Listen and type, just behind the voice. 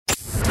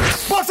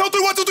on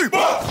three, 1, 2, 3.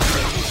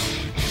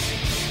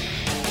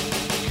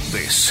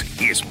 This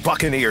is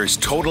Buccaneers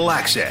Total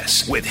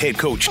Access with head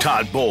coach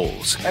Todd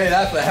Bowles. Hey,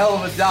 that's a hell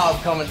of a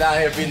job coming down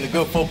here beating a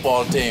good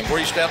football team.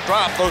 3-step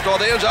drop, throws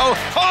toward the end zone.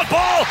 Caught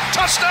ball,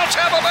 touchdown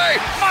Tampa Bay.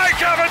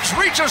 Mike Evans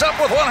reaches up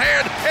with one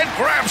hand and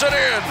grabs it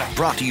in.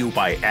 Brought to you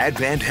by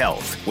Advent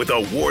Health. With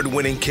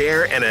award-winning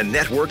care and a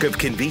network of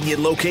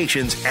convenient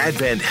locations,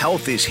 Advent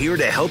Health is here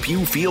to help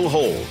you feel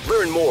whole.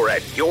 Learn more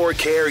at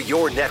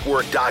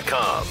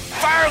yourcareyournetwork.com.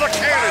 Fire the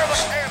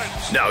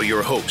cannons. Now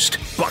your host,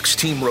 Bucs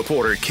team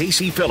reporter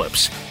Casey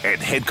Phillips and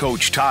head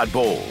coach Todd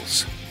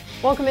Bowles.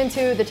 Welcome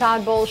into the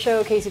Todd Bowles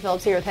Show. Casey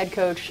Phillips here with head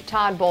coach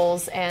Todd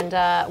Bowles. And,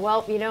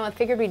 I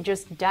figured we'd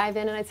just dive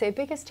in and I'd say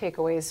biggest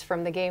takeaways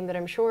from the game that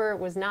I'm sure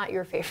was not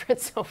your favorite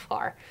so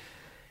far.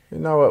 You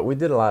know what? We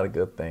did a lot of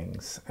good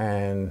things.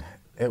 And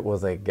it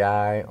was a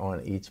guy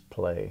on each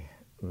play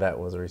that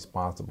was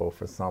responsible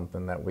for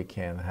something that we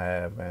can't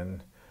have.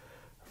 And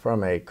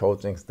from a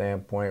coaching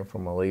standpoint,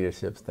 from a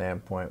leadership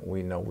standpoint,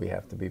 we know we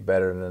have to be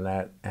better than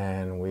that.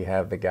 And we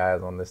have the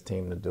guys on this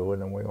team to do it,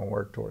 and we're going to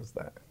work towards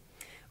that.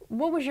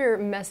 What was your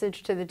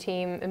message to the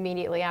team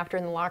immediately after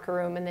in the locker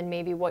room, and then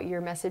maybe what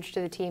your message to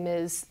the team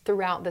is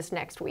throughout this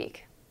next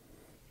week?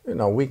 You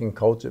know, we can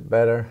coach it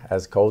better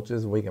as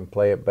coaches. We can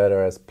play it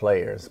better as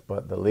players.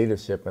 But the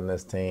leadership in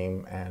this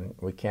team, and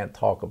we can't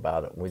talk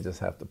about it. We just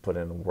have to put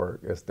in the work.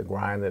 It's the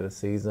grind of the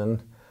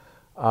season.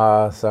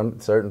 Some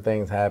certain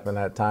things happen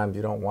at times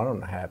you don't want them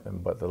to happen,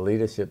 but the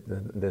leadership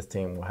in this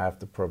team will have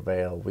to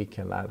prevail. We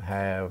cannot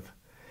have,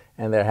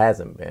 and there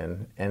hasn't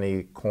been,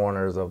 any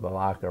corners of the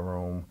locker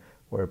room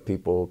where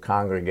people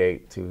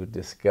congregate to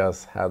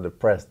discuss how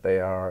depressed they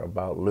are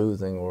about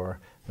losing or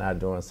not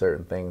doing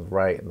certain things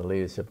right. And the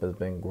leadership has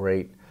been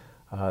great.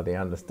 The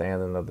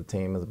understanding of the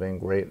team has been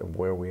great of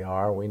where we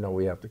are. We know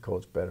we have to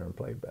coach better and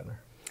play better.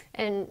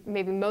 And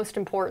maybe most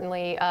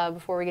importantly,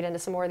 before we get into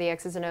some more of the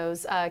X's and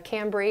O's,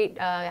 Cam Brate,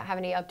 have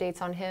any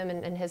updates on him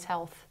and his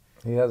health?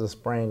 He has a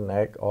sprained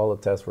neck. All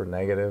the tests were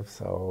negative,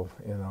 so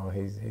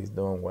he's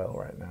doing well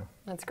right now.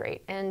 That's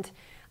great. And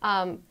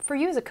for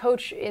you as a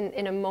coach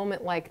in a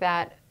moment like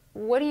that,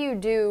 what do you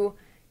do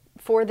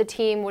for the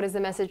team? What is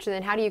the message to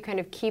them? How do you kind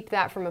of keep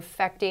that from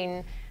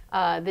affecting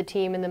the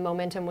team and the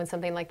momentum when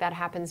something like that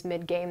happens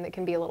mid-game that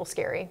can be a little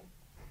scary?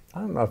 I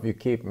don't know if you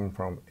keep them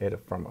from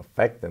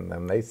affecting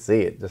them. They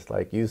see it just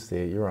like you see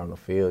it. You're on the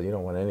field. You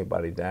don't want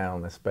anybody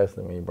down,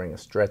 especially when you bring a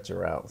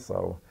stretcher out.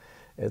 So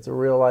it's a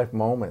real-life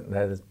moment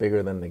that is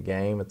bigger than the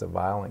game. It's a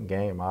violent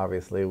game.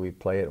 Obviously, we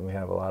play it and we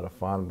have a lot of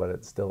fun, but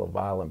it's still a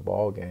violent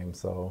ball game.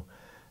 So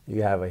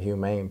you have a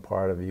humane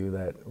part of you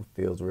that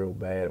feels real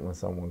bad when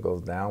someone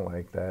goes down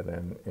like that.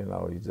 And,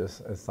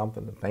 it's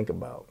something to think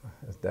about.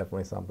 It's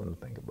definitely something to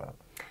think about.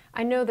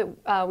 I know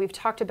that we've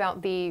talked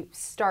about the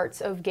starts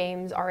of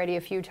games already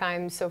a few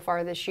times so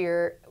far this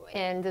year,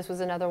 and this was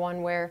another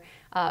one where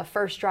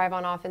first drive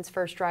on offense,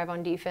 first drive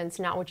on defense,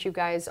 not what you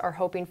guys are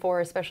hoping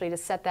for, especially to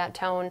set that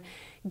tone.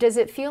 Does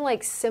it feel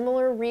like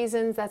similar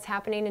reasons that's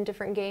happening in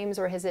different games,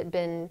 or has it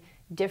been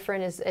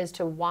different as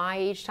to why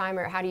each time,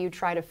 or how do you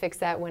try to fix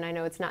that when I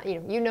know it's not,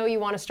 you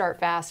want to start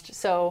fast,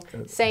 so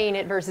saying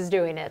it versus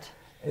doing it?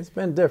 It's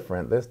been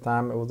different. This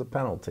time it was a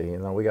penalty.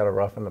 We got a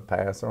roughing the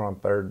passer on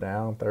third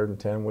down, 3rd and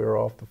 10. We were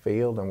off the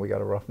field, and we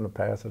got a roughing the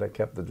passer that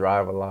kept the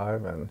drive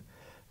alive. And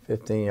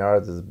 15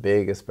 yards is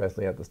big,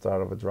 especially at the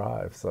start of a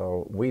drive.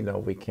 So we know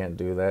we can't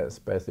do that,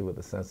 especially with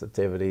the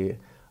sensitivity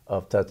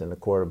of touching the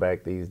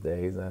quarterback these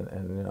days. And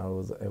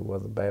it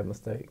was a bad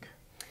mistake.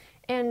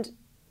 And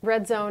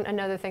red zone,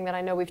 another thing that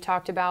I know we've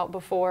talked about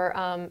before.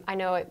 I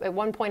know at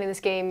one point in this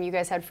game, you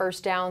guys had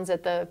first downs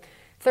at the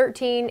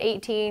 13,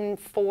 18,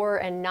 4,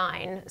 and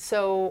 9.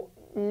 So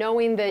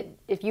knowing that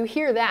if you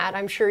hear that,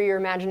 I'm sure you're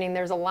imagining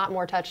there's a lot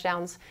more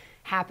touchdowns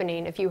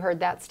happening if you heard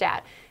that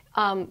stat.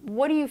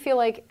 What do you feel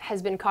like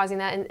has been causing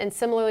that? And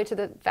similarly to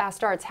the fast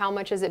starts, how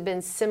much has it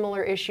been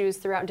similar issues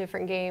throughout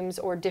different games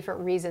or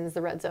different reasons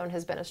the red zone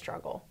has been a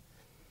struggle?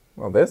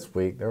 Well, this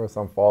week there were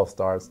some false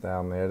starts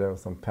down there. There were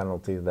some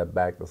penalties that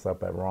backed us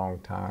up at wrong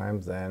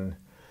times, and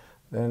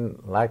then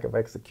lack of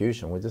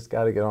execution. We just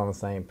got to get on the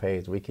same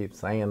page. We keep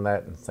saying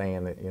that and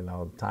saying that,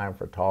 time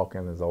for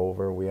talking is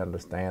over. We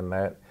understand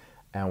that,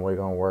 and we're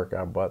going to work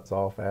our butts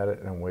off at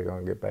it, and we're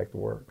going to get back to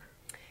work.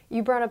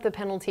 You brought up the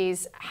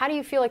penalties. How do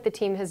you feel like the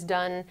team has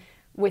done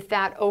with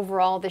that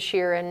overall this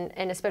year,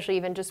 and especially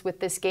even just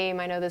with this game?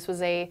 I know this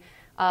was a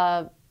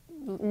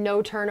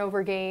no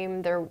turnover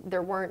game.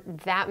 There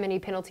weren't that many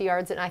penalty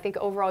yards, and I think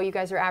overall you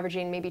guys are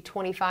averaging maybe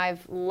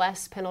 25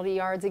 less penalty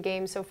yards a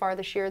game so far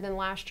this year than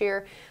last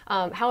year.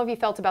 How have you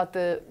felt about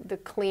the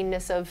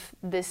cleanness of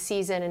this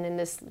season and in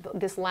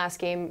this last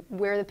game,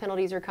 where the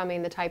penalties are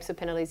coming, the types of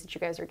penalties that you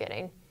guys are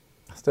getting?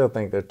 I still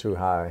think they're too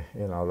high.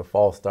 The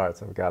false starts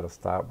have got to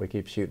stop. We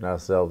keep shooting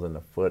ourselves in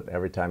the foot.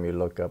 Every time you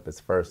look up,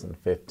 it's 1st and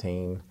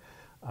 15.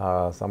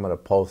 Some of the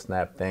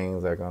post-snap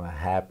things are going to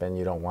happen.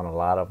 You don't want a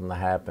lot of them to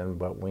happen,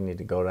 but we need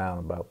to go down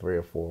about 3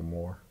 or 4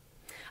 more.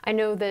 I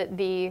know that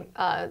the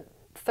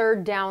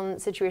third down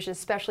situation,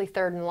 especially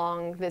third and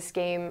long this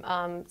game,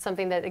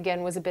 something that,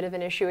 again, was a bit of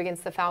an issue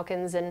against the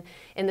Falcons. And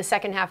in the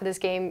second half of this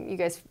game, you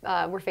guys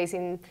were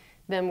facing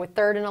them with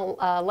 3rd and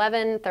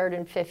 11, 3rd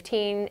and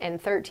 15,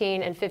 and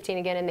 13 and 15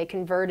 again, and they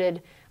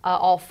converted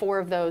all 4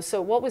 of those.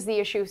 So what was the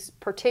issue,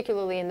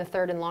 particularly in the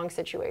 3rd and long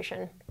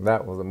situation?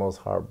 That was the most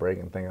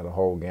heartbreaking thing of the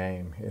whole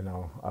game,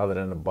 other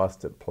than the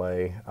busted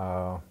play.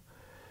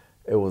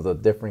 It was a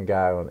different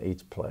guy on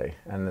each play,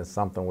 and it's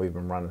something we've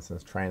been running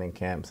since training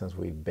camp, since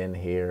we've been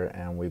here,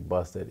 and we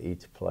busted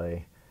each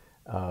play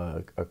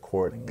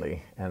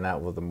accordingly. And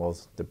that was the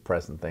most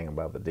depressing thing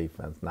about the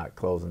defense, not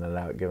closing it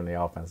out, giving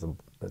the offense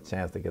a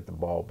chance to get the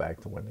ball back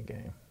to win the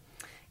game.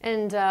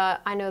 And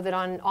I know that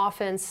on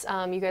offense,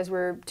 you guys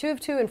were 2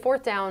 of 2 in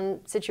 4th down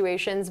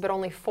situations, but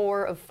only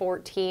 4 of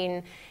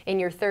 14 in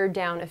your 3rd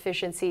down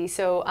efficiency.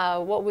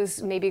 So what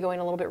was maybe going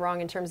a little bit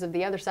wrong in terms of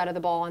the other side of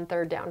the ball on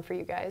 3rd down for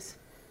you guys?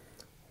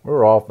 We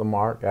were off the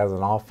mark as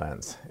an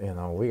offense.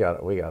 We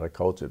got to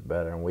coach it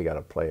better, and we got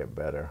to play it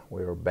better.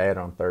 We were bad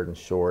on 3rd and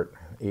short,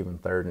 even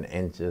 3rd and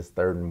inches,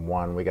 3rd and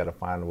 1. We got to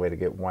find a way to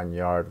get 1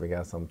 yard. We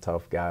got some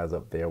tough guys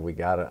up there. We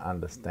got to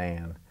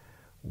understand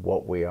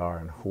what we are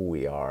and who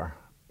we are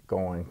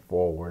going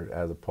forward,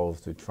 as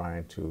opposed to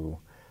trying to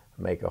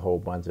make a whole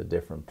bunch of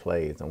different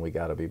plays, and we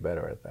got to be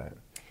better at that.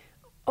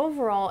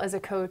 Overall, as a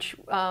coach,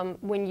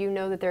 when you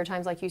know that there are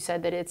times, like you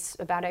said, that it's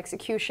about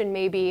execution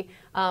maybe,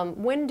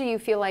 when do you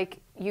feel like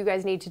you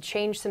guys need to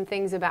change some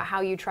things about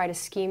how you try to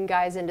scheme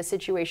guys into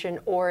situation,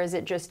 or is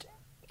it just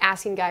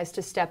asking guys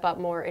to step up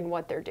more in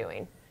what they're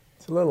doing?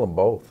 It's a little of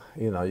both.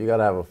 You got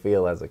to have a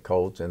feel as a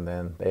coach, and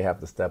then they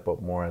have to step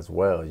up more as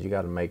well. You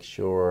got to make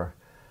sure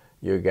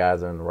your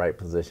guys are in the right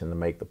position to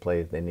make the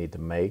plays they need to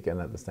make, and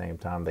at the same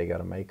time, they got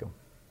to make them.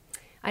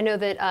 I know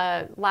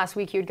that last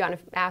week you'd gotten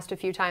asked a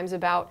few times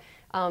about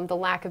the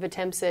lack of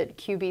attempts at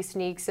QB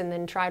sneaks, and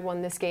then tried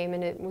one this game,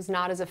 and it was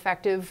not as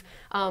effective.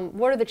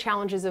 What are the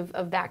challenges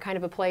of that kind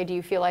of a play? Do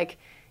you feel like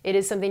it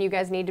is something you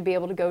guys need to be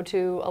able to go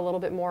to a little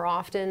bit more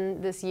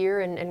often this year,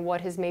 and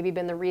what has maybe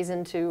been the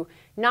reason to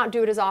not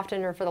do it as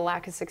often, or for the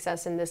lack of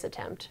success in this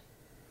attempt?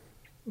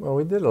 Well,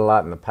 we did a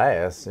lot in the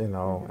past,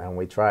 and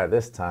we tried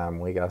this time.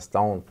 We got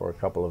stoned for a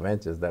couple of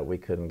inches that we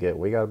couldn't get.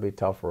 We got to be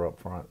tougher up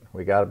front.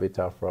 We got to be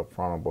tougher up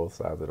front on both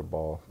sides of the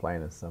ball,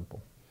 plain and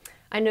simple.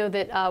 I know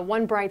that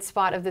one bright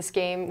spot of this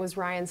game was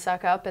Ryan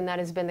Suckup, and that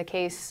has been the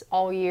case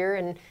all year.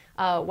 And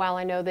while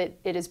I know that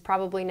it is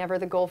probably never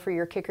the goal for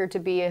your kicker to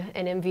be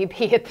an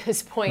MVP at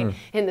this point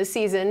in the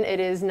season, it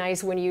is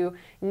nice when you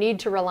need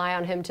to rely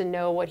on him to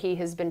know what he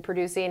has been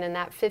producing. And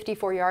that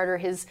 54-yarder,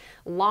 his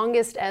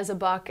longest as a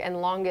Buck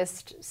and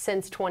longest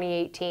since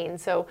 2018.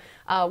 So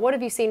what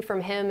have you seen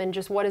from him, and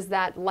just what is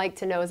that like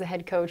to know as a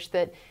head coach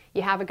that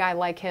you have a guy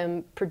like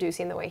him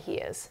producing the way he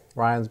is?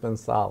 Ryan's been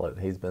solid.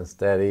 He's been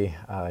steady.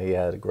 He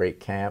had a great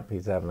camp.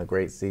 He's having a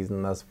great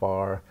season thus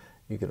far.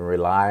 You can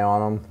rely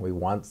on him. We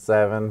want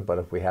 7, but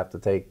if we have to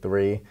take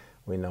 3,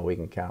 we know we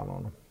can count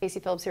on him. Casey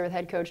Phillips here with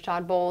head coach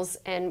Todd Bowles.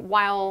 And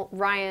while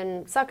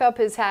Ryan Suckup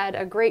has had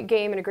a great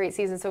game and a great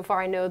season so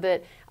far, I know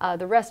that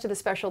the rest of the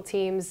special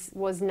teams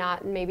was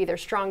not maybe their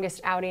strongest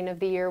outing of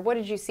the year. What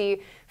did you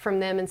see from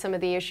them and some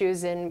of the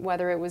issues, and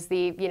whether it was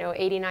the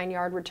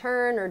 89-yard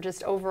return or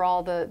just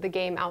overall the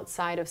game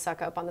outside of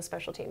Suckup on the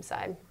special team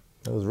side?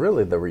 It was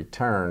really the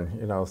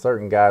return.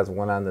 Certain guys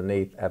went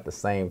underneath at the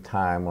same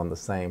time on the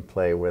same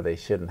play where they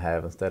shouldn't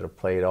have, instead of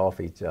played off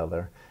each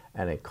other,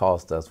 and it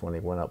cost us when he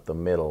went up the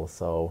middle.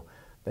 So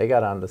they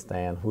got to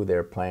understand who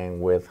they're playing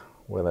with,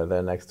 whether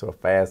they're next to a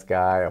fast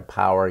guy, a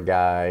power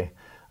guy,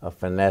 a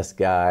finesse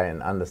guy,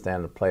 and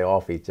understand to play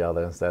off each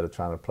other instead of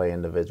trying to play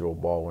individual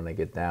ball when they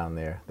get down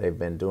there. They've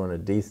been doing a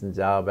decent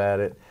job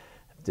at it.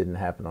 It didn't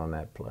happen on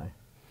that play.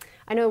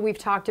 I know we've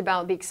talked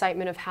about the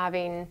excitement of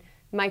having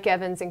Mike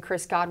Evans and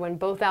Chris Godwin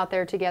both out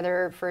there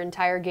together for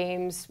entire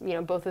games,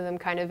 both of them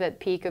kind of at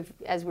peak of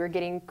as we're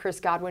getting Chris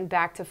Godwin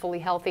back to fully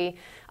healthy.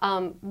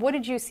 What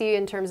did you see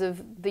in terms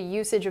of the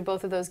usage of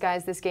both of those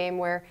guys this game,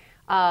 where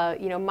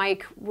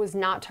Mike was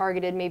not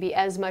targeted maybe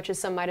as much as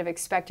some might have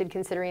expected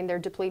considering their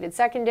depleted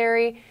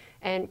secondary,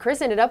 and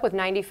Chris ended up with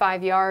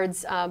 95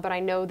 yards, but I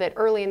know that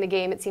early in the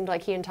game it seemed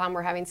like he and Tom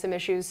were having some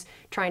issues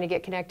trying to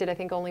get connected. I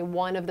think only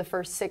one of the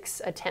first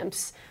 6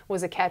 attempts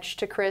was a catch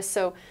to Chris.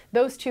 So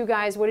those two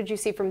guys, what did you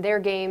see from their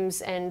games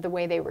and the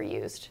way they were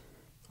used?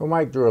 Well,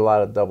 Mike drew a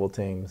lot of double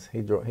teams.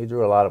 He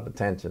drew a lot of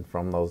attention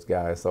from those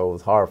guys, so it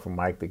was hard for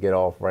Mike to get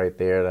off right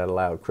there. That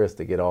allowed Chris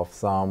to get off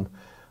some.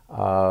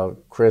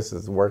 Chris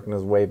is working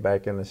his way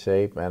back into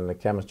shape, and the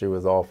chemistry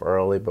was off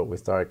early, but we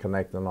started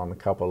connecting on a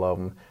couple of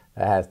them.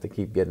 That has to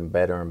keep getting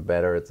better and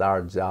better. It's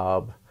our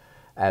job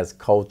as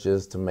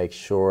coaches to make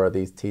sure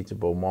these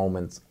teachable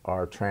moments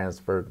are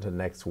transferred to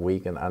next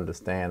week and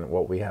understand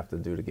what we have to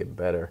do to get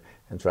better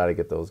and try to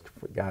get those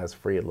guys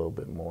free a little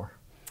bit more.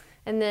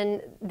 And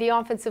then the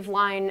offensive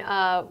line,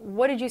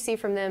 what did you see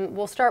from them?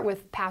 We'll start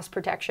with pass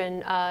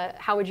protection.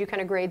 How would you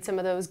kind of grade some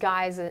of those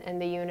guys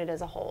and the unit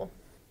as a whole?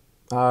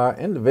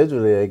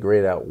 Individually, they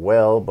grade out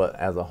well, but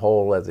as a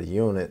whole, as a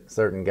unit,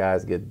 certain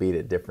guys get beat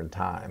at different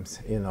times.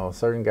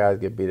 Certain guys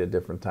get beat at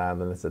different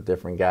times, and it's a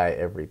different guy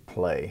every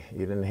play. You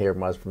didn't hear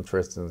much from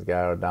Tristan's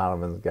guy or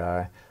Donovan's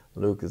guy.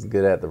 Luke is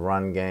good at the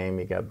run game.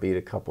 He got beat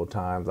a couple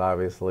times,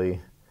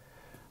 obviously.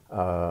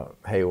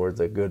 Hayward's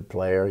a good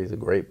player. He's a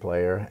great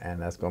player,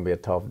 and that's going to be a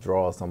tough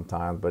draw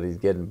sometimes, but he's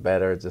getting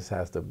better. It just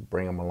has to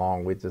bring him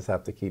along. We just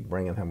have to keep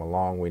bringing him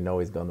along. We know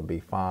he's going to be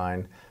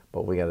fine,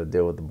 but we got to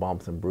deal with the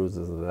bumps and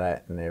bruises of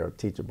that, and there are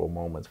teachable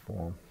moments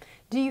for him.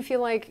 Do you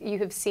feel like you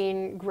have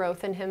seen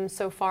growth in him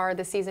so far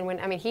this season?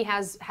 He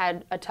has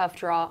had a tough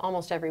draw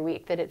almost every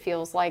week, that it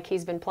feels like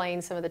he's been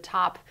playing some of the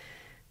top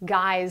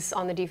guys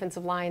on the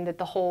defensive line that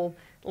the whole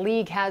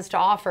league has to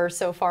offer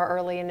so far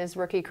early in his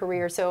rookie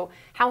career. So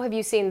how have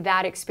you seen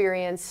that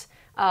experience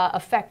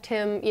affect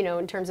him,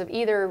 in terms of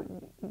either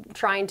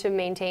trying to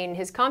maintain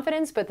his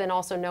confidence, but then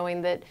also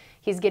knowing that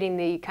he's getting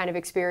the kind of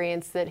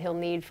experience that he'll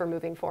need for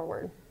moving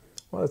forward?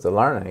 Well, it's a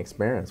learning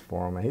experience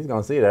for him, and he's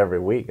going to see it every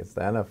week. It's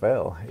the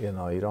NFL.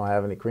 You don't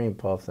have any cream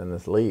puffs in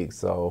this league,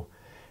 so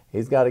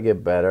he's got to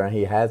get better, and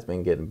he has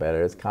been getting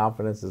better. His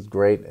confidence is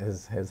great.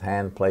 His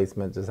hand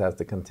placement just has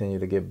to continue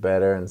to get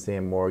better, and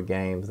seeing more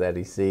games that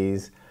he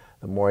sees.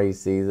 The more he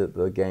sees it,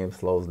 the game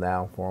slows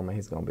down for him, and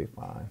he's going to be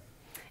fine.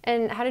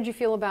 And how did you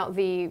feel about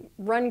the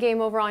run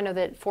game overall? I know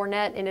that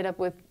Fournette ended up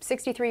with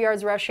 63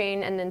 yards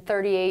rushing and then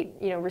 38,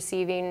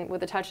 receiving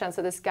with a touchdown.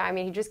 So this guy,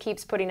 he just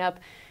keeps putting up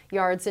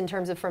yards in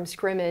terms of from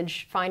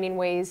scrimmage, finding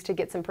ways to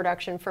get some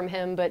production from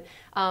him. But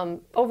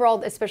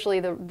overall, especially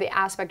the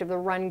aspect of the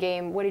run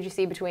game, what did you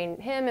see between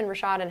him and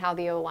Rashad and how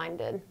the O-line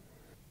did?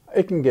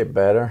 It can get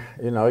better.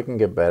 It can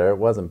get better. It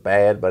wasn't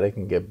bad, but it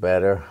can get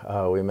better.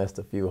 We missed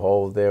a few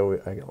holes there.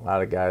 A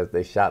lot of guys,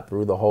 they shot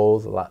through the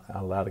holes. A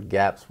lot of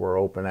gaps were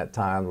open at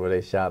times where they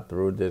shot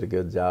through, did a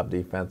good job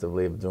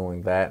defensively of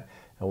doing that.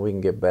 And we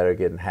can get better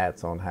getting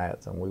hats on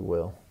hats, and we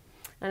will.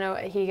 I know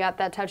he got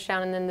that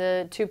touchdown, and then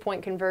the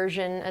 2-point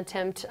conversion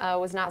attempt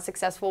was not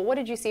successful. What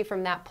did you see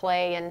from that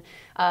play? And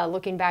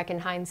looking back in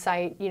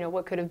hindsight,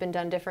 what could have been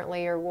done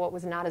differently or what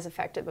was not as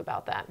effective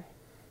about that?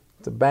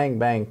 It's a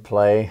bang-bang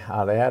play.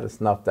 They had it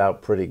snuffed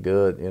out pretty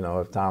good.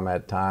 If Tom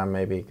had time,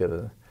 maybe he could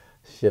have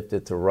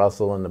shifted to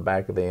Russell in the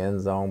back of the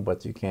end zone,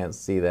 but you can't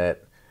see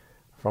that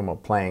from a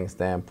playing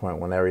standpoint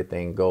when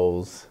everything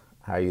goes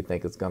how you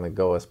think it's going to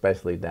go,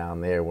 especially down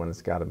there when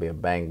it's got to be a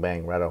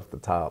bang-bang right off the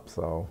top.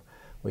 So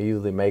we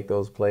usually make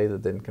those plays.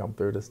 It didn't come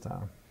through this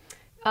time.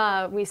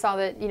 We saw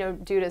that,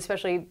 due to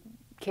especially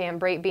Cam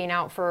Brate being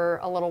out for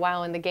a little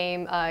while in the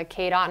game,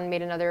 Cade Otton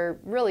made another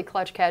really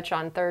clutch catch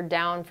on 3rd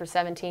down for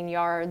 17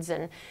 yards,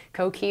 and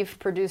Keefe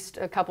produced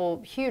a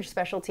couple huge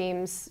special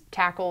teams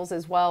tackles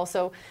as well.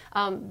 So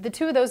the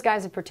two of those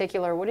guys in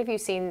particular, what have you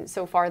seen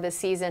so far this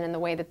season in the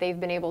way that they've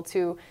been able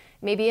to,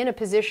 maybe in a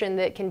position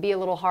that can be a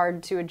little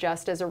hard to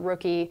adjust as a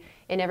rookie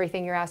in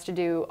everything you're asked to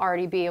do,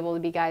 already be able to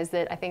be guys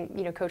that I think,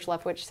 Coach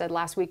Leftwich said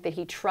last week that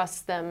he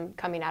trusts them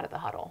coming out of the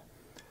huddle?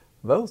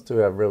 Those two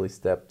have really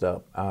stepped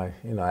up.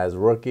 As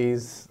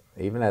rookies,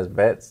 even as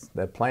vets,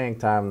 the playing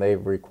time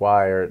they've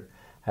required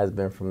has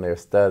been from their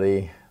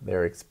study,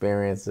 their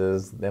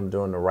experiences, them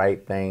doing the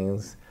right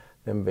things,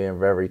 them being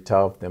very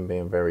tough, them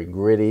being very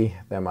gritty,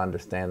 them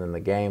understanding the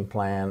game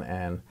plan,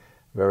 and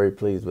very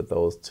pleased with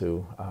those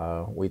two.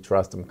 We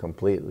trust them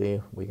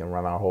completely. We can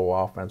run our whole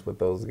offense with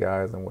those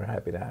guys, and we're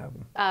happy to have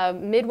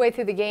them. Midway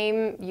through the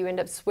game, you end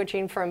up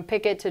switching from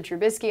Pickett to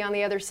Trubisky on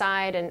the other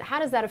side, and how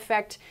does that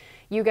affect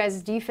you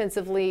guys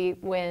defensively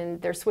when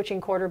they're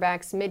switching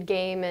quarterbacks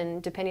mid-game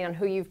and depending on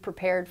who you've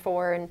prepared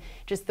for, and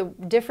just the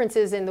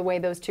differences in the way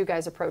those two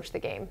guys approach the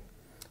game?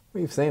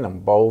 We've seen them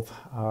both.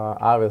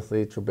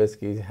 Obviously,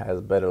 Trubisky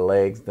has better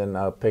legs than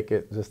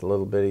Pickett, just a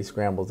little bit. He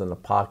scrambles in the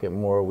pocket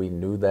more. We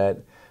knew that.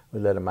 We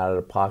let him out of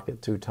the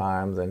pocket 2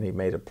 times, and he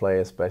made a play,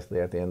 especially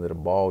at the end of the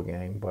ball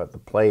game, but the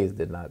plays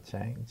did not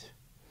change.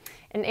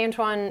 And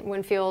Antoine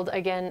Winfield,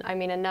 again,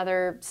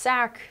 another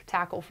sack,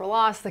 tackle for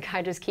loss. The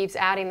guy just keeps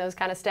adding those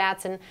kind of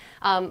stats. And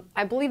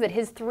I believe that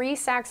his 3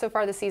 sacks so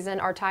far this season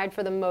are tied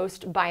for the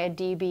most by a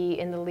DB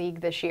in the league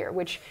this year,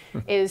 which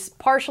is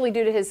partially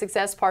due to his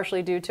success,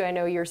 partially due to, I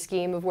know, your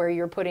scheme of where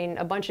you're putting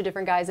a bunch of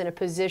different guys in a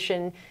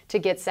position to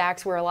get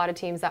sacks where a lot of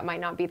teams that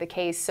might not be the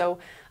case. So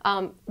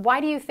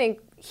why do you think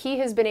he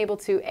has been able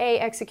to, A,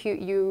 execute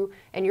you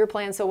and your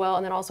plan so well,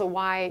 and then also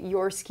why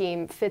your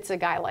scheme fits a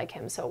guy like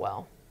him so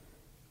well?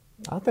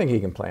 I think he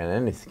can play in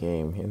any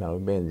scheme.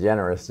 Being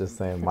generous, just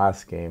saying my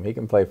scheme. He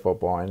can play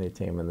football on any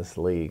team in this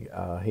league.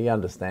 He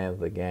understands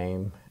the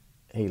game.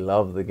 He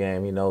loves the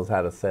game. He knows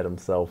how to set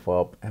himself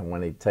up. And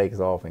when he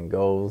takes off and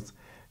goes,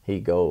 he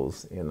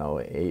goes. He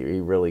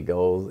really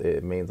goes.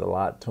 It means a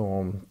lot to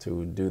him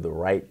to do the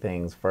right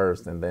things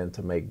first and then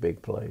to make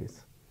big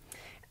plays.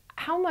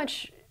 How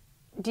much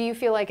do you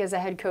feel like as a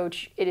head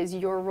coach it is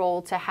your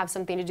role to have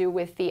something to do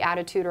with the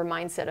attitude or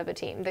mindset of a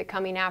team, that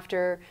coming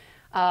after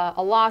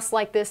a loss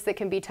like this that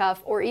can be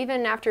tough, or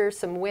even after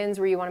some wins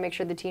where you want to make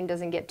sure the team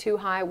doesn't get too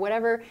high,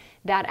 whatever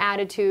that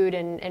attitude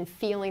and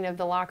feeling of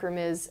the locker room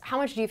is, how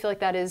much do you feel like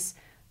that is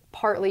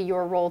partly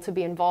your role to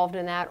be involved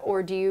in that,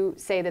 or do you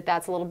say that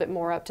that's a little bit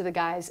more up to the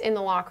guys in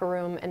the locker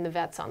room and the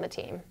vets on the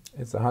team?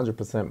 It's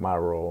 100% my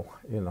role,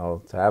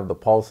 to have the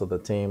pulse of the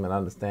team and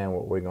understand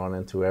what we're going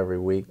into every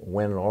week,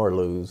 win or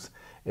lose.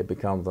 It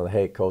becomes the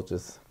head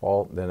coach's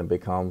fault, then it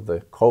becomes the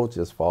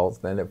coach's fault,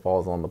 then it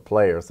falls on the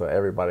player. So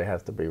everybody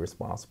has to be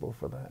responsible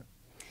for that.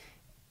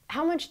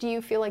 How much do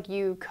you feel like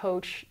you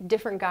coach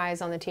different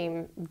guys on the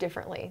team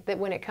differently? That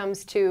when it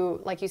comes to,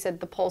 like you said,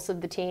 the pulse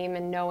of the team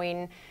and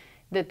knowing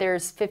that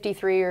there's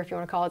 53, or if you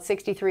want to call it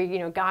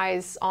 63,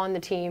 guys on the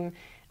team,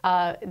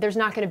 there's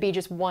not going to be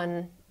just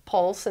one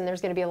pulse, and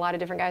there's going to be a lot of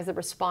different guys that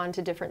respond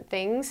to different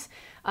things.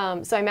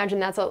 So I imagine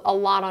that's a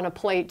lot on a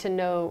plate to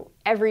know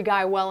every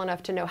guy well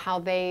enough to know how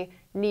they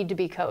need to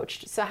be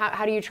coached. So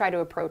how do you try to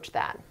approach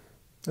that?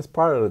 It's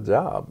part of the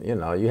job.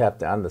 You have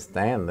to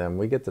understand them.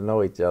 We get to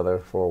know each other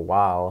for a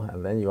while,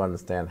 and then you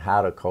understand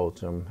how to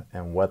coach them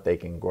and what they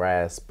can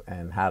grasp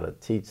and how to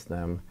teach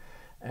them,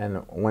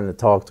 and when to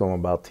talk to them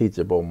about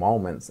teachable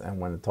moments and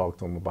when to talk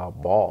to them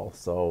about ball.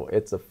 So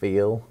it's a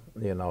feel.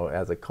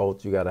 As a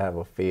coach, you got to have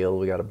a feel.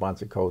 We got a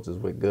bunch of coaches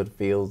with good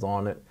feels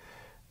on it.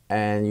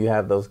 And you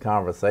have those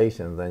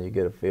conversations and you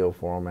get a feel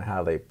for them and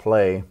how they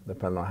play,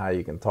 depending on how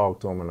you can talk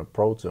to them and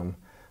approach them.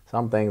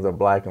 Some things are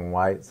black and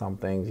white. Some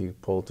things you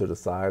pull to the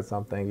side.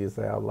 Some things you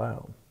say out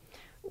loud.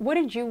 What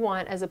did you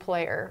want as a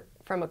player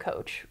from a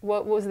coach?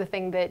 What was the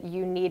thing that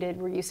you needed?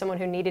 Were you someone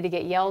who needed to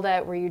get yelled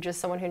at? Were you just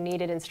someone who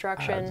needed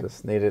instruction? I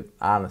just needed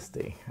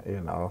honesty.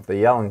 The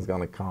yelling's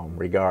going to come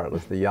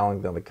regardless. The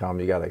yelling's going to come.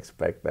 You got to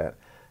expect that.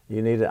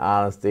 You needed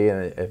honesty,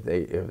 and if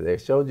they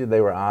showed you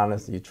they were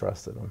honest, you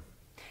trusted them.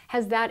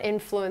 Has that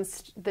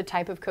influenced the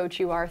type of coach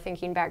you are,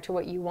 thinking back to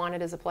what you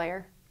wanted as a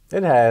player?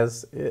 It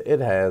has. It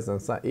has. And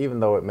so,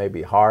 even though it may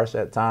be harsh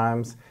at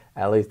times,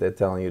 at least they're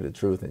telling you the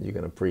truth, and you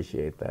can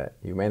appreciate that.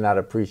 You may not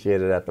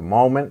appreciate it at the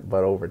moment,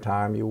 but over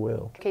time you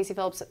will. Casey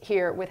Phillips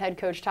here with head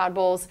coach Todd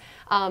Bowles.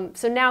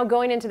 So now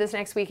going into this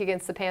next week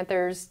against the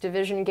Panthers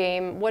division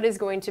game, what is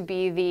going to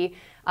be the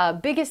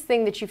biggest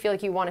thing that you feel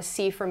like you want to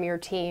see from your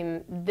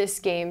team this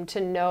game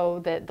to know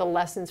that the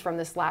lessons from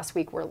this last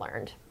week were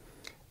learned?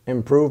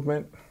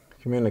 Improvement,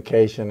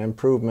 communication,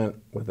 improvement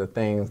with the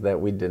things that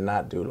we did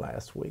not do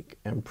last week,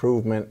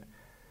 improvement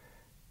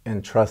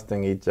in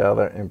trusting each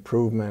other,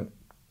 improvement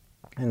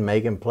in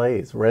making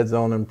plays, red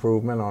zone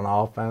improvement on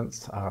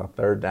offense,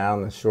 third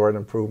down and short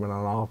improvement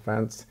on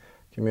offense,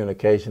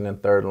 communication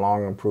and third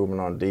long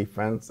improvement on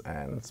defense,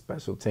 and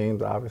special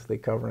teams obviously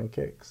covering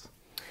kicks.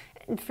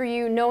 For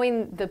you,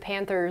 knowing the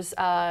Panthers,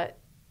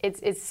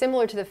 it's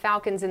similar to the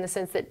Falcons in the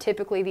sense that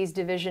typically these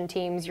division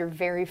teams you're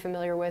very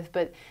familiar with,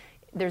 but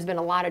there's been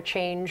a lot of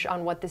change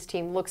on what this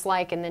team looks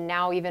like, and then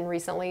now even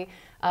recently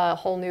a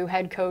whole new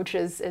head coach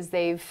as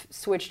they've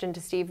switched into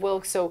Steve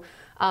Wilks. So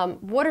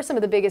what are some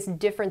of the biggest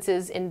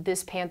differences in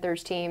this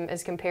Panthers team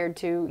as compared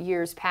to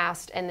years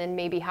past, and then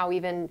maybe how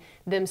even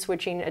them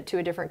switching to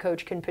a different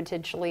coach can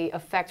potentially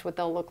affect what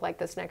they'll look like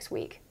this next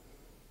week?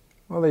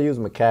 Well, they use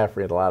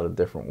McCaffrey in a lot of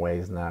different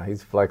ways now.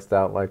 He's flexed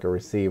out like a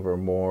receiver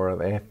more.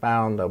 They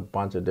found a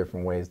bunch of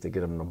different ways to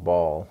get him the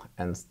ball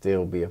and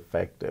still be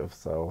effective.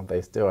 So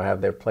they still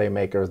have their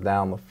playmakers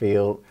down the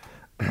field.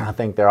 I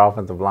think their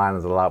offensive line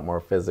is a lot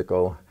more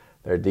physical.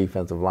 Their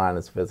defensive line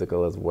is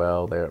physical as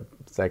well. Their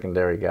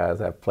secondary guys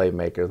have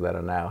playmakers that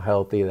are now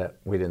healthy that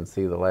we didn't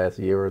see the last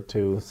year or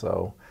two.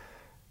 So,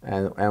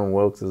 and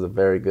Wilks is a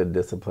very good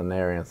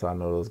disciplinarian, so I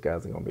know those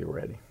guys are going to be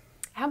ready.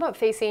 How about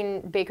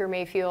facing Baker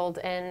Mayfield,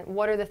 and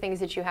what are the things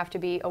that you have to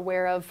be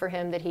aware of for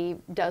him that he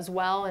does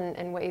well,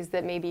 and ways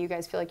that maybe you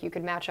guys feel like you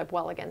could match up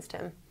well against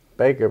him?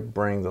 Baker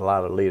brings a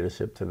lot of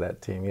leadership to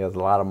that team. He has a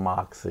lot of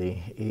moxie.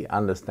 He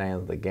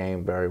understands the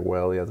game very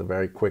well. He has a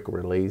very quick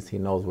release. He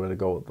knows where to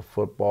go with the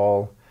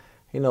football.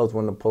 He knows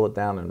when to pull it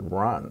down and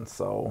run.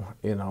 So,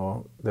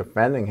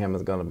 defending him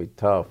is going to be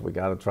tough. We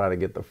got to try to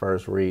get the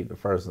first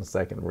and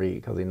second read,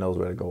 because he knows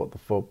where to go with the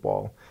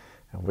football.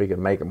 If we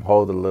can make them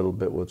hold a little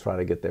bit, we'll try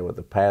to get there with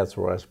the pass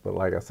rush. But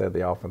like I said,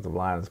 the offensive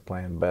line is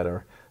playing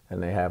better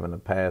than they have in the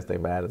past.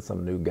 They've added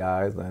some new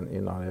guys, and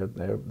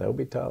they'll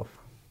be tough.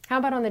 How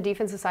about on the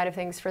defensive side of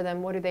things for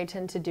them? What do they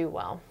tend to do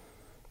well?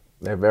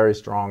 They're very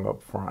strong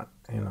up front.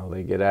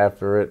 They get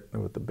after it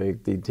with the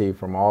big DT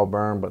from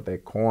Auburn, but their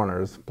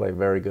corners play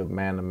very good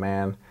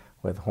man-to-man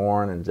with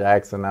Horn and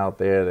Jackson out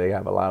there. They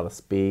have a lot of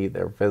speed.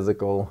 They're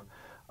physical,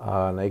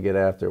 and they get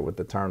after it with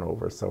the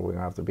turnovers. So we're going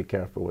to have to be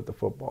careful with the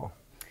football.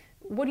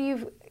 What do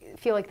you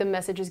feel like the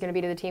message is going to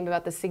be to the team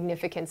about the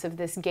significance of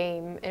this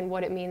game and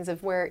what it means,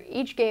 of where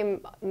each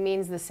game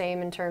means the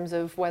same in terms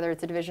of whether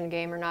it's a division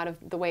game or not, of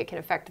the way it can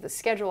affect the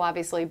schedule,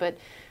 obviously, but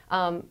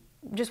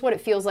just what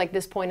it feels like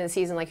this point in the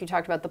season, like you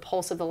talked about the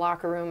pulse of the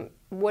locker room.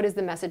 What is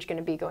the message going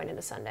to be going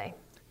into Sunday?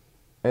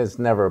 It's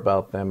never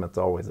about them. It's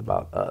always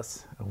about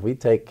us. If we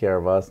take care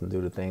of us and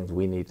do the things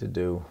we need to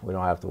do, we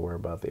don't have to worry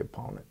about the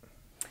opponent.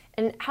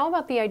 And how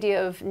about the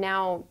idea of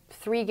now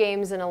 3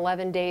 games in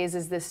 11 days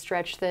is this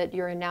stretch that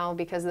you're in now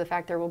because of the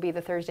fact there will be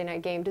the Thursday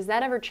night game? Does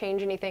that ever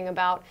change anything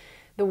about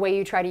the way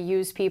you try to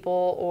use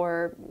people,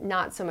 or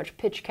not so much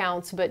pitch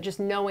counts, but just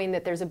knowing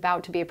that there's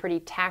about to be a pretty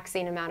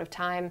taxing amount of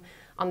time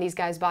on these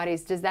guys'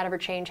 bodies, does that ever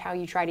change how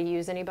you try to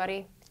use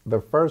anybody?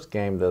 The first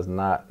game does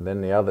not.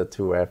 Then the other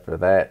two after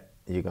that,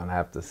 you're going to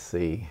have to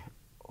see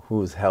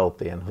who's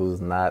healthy and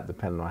who's not,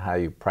 depending on how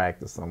you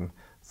practice them.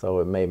 So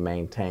it may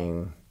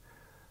maintain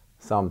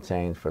some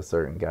change for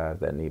certain guys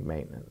that need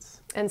maintenance.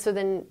 And so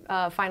then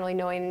finally,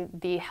 knowing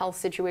the health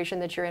situation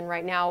that you're in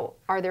right now,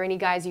 are there any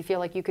guys you feel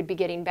like you could be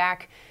getting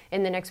back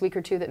in the next week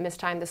or two that missed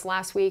time this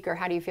last week, or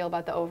how do you feel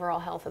about the overall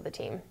health of the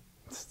team?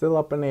 It's still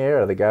up in the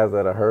air. The guys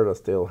that are hurt are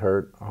still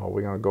hurt.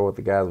 We're going to go with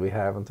the guys we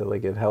have until they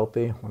get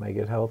healthy. When they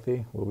get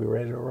healthy, we'll be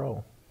ready to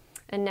roll.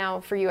 And now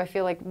for you, I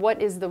feel like,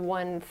 what is the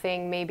one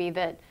thing maybe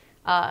that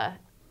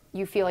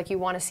you feel like you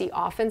want to see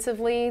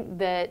offensively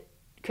that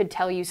could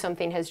tell you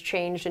something has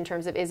changed in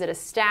terms of, is it a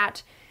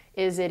stat?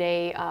 Is it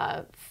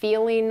a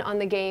feeling on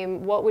the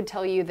game? What would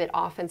tell you that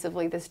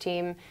offensively this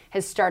team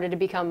has started to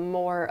become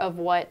more of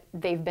what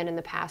they've been in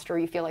the past, or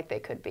you feel like they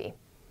could be?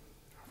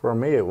 For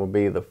me, it will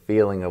be the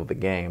feeling of the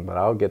game, but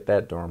I'll get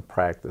that during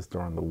practice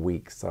during the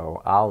week.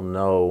 So I'll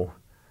know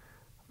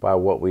by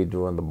what we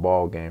do in the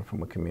ball game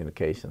from a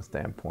communication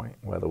standpoint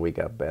whether we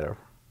got better.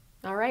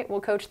 All right.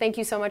 Well, Coach, thank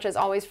you so much as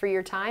always for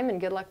your time,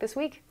 and good luck this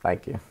week.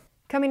 Thank you.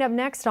 Coming up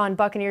next on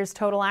Buccaneers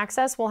Total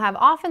Access, we'll have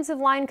offensive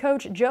line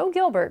coach Joe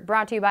Gilbert,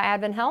 brought to you by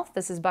Advent Health.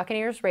 This is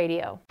Buccaneers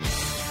Radio.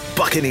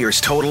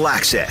 Buccaneers Total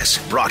Access,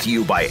 brought to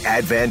you by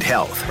Advent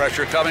Health.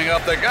 Pressure coming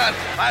up the gut.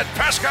 And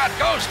Prescott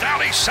goes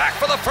down. He's sacked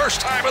for the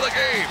first time of the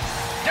game.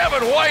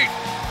 Devin White,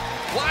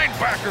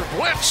 linebacker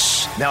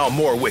blitz. Now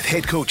more with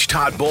head coach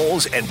Todd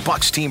Bowles and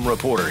Bucs team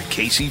reporter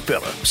Casey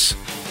Phillips.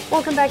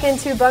 Welcome back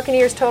into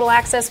Buccaneers Total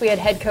Access. We had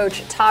head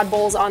coach Todd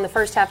Bowles on the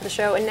first half of the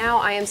show, and now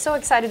I am so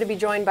excited to be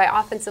joined by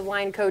offensive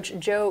line coach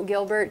Joe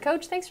Gilbert.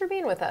 Coach, thanks for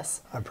being with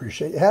us. I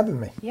appreciate you having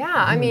me. Yeah,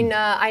 I mean,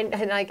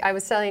 I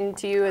was telling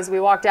to you as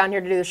we walked down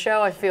here to do the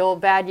show, I feel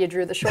bad you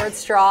drew the short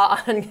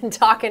straw on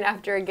talking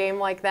after a game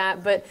like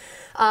that. But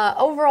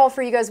overall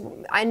for you guys,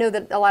 I know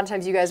that a lot of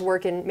times you guys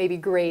work in maybe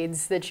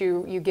grades that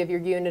you give your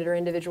unit or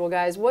individual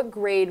guys. What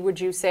grade would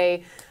you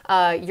say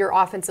your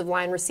offensive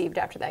line received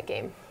after that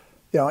game?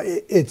 You know,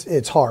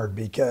 it's hard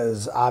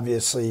because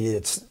obviously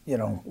it's, you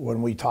know,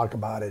 when we talk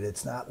about it,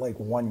 it's not like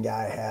one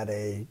guy had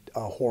a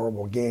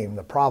horrible game.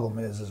 The problem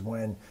is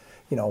when,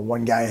 you know,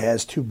 one guy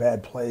has two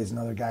bad plays,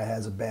 another guy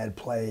has a bad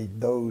play.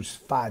 Those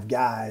five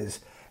guys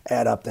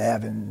add up to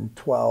having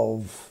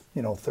 12,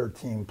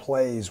 13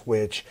 plays,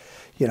 which,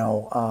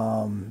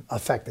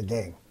 affect the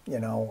game.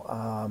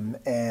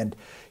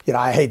 And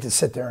I hate to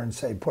sit there and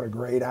say put a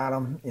grade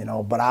on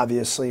them, but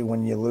obviously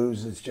when you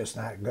lose, it's just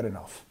not good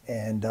enough.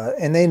 And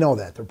they know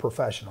that. They're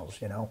professionals,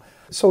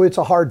 So it's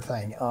a hard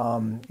thing.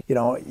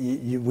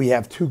 We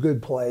have two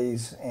good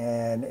plays,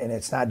 and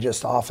it's not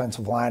just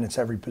offensive line, it's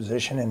every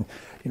position. And,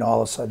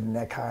 all of a sudden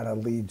that kind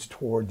of leads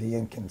toward the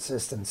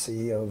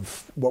inconsistency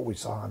of what we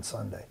saw on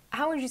Sunday.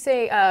 How would you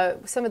say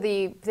some of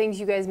the things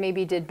you guys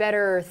maybe did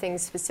better, or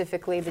things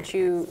specifically that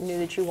you knew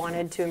that you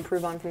wanted to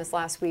improve on from this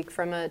last week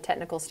from a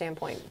technical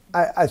standpoint?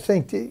 I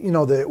think,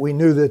 that we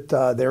knew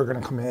that they were going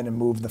to come in and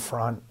move the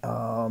front.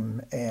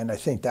 And I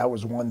think that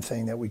was one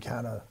thing that we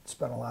kind of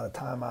spent a lot of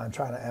time on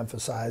trying to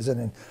emphasize.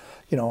 And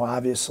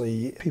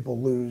obviously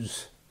people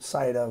lose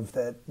sight of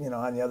that,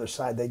 on the other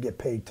side, they get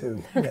paid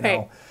too,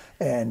 Right.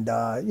 And,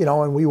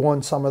 and we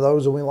won some of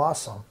those and we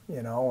lost some,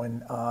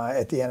 and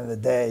at the end of the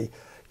day,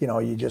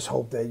 you just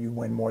hope that you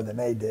win more than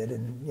they did,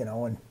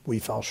 and we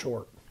fell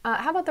short.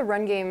 How about the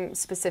run game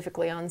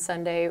specifically on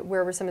Sunday?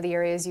 Where were some of the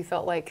areas you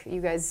felt like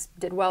you guys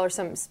did well, or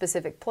some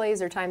specific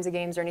plays or times of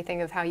games, or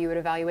anything of how you would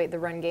evaluate the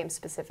run game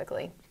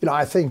specifically?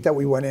 I think that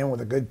we went in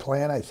with a good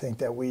plan. I think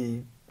that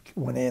we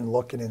went in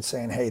looking and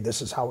saying, hey,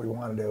 this is how we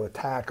wanted to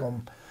attack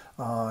them.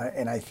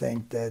 And I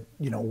think that,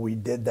 we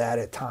did that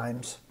at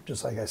times,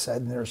 just like I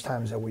said, and there's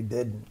times that we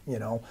didn't,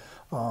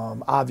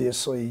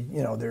 Obviously,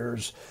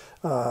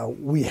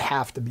 we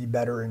have to be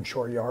better in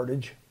short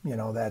yardage.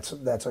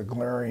 That's a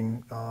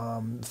glaring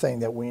thing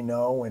that we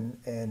know,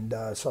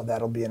 and so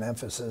that'll be an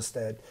emphasis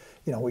that,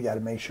 we got to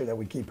make sure that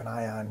we keep an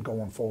eye on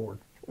going forward.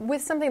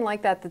 With something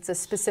like that, that's a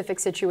specific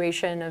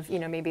situation of,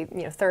 maybe,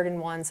 3rd and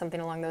 1,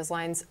 something along those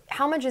lines,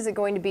 how much is it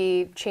going to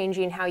be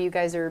changing how you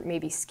guys are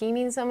maybe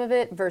scheming some of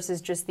it versus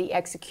just the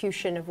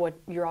execution of what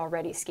you're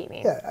already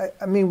scheming? Yeah,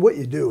 I mean, what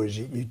you do is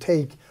you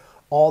take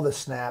all the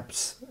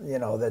snaps,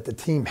 that the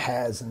team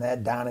has in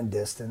that down and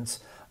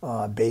distance,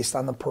 based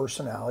on the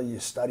personnel. You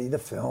study the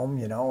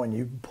film, and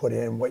you put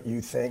in what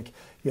you think,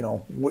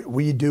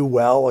 we do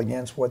well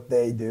against what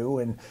they do,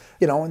 and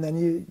and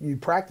then you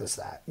practice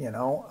that,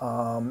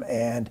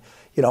 and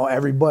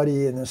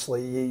everybody in this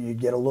league, you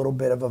get a little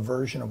bit of a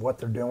version of what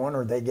they're doing,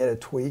 or they get a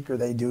tweak, or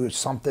they do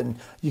something.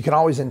 You can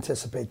always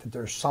anticipate that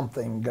there's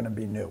something going to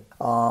be new,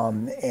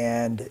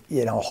 and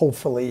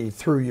hopefully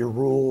through your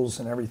rules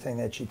and everything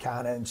that you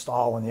kind of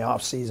install in the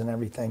off season,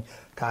 everything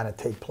kind of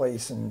take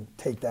place and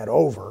take that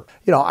over.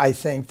 I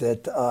think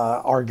that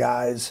our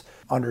guys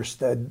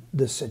understood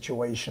the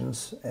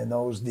situations and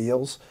those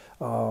deals.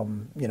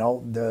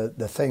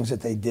 The things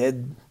that they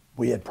did,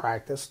 we had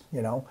practiced.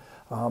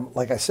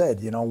 Like I said,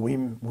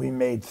 we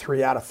made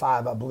 3 out of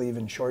 5, I believe,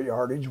 in short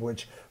yardage,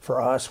 which for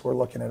us, we're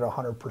looking at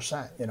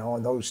 100%.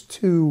 And those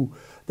 2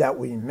 that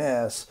we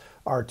miss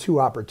are 2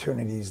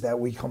 opportunities that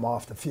we come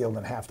off the field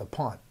and have to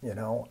punt,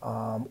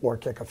 or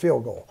kick a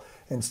field goal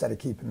instead of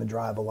keeping the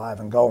drive alive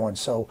and going.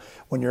 So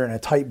when you're in a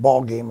tight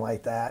ball game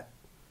like that,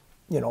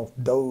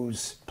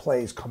 those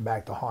plays come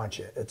back to haunt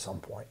you at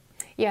some point.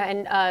 Yeah,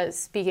 and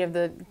speaking of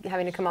the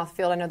having to come off the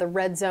field, I know the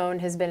red zone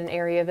has been an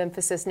area of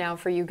emphasis now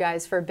for you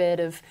guys for a bit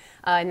of,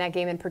 in that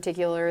game in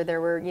particular,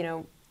 there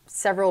were,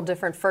 several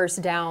different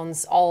first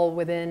downs all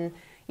within,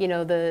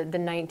 the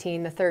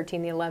 19, the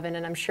 13, the 11,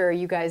 and I'm sure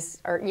you guys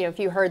are, if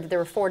you heard that there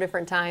were 4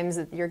 different times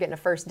that you're getting a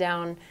first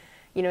down,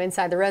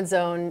 inside the red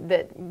zone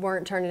that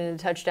weren't turning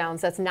into touchdowns,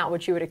 that's not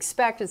what you would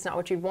expect. It's not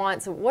what you'd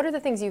want. So what are the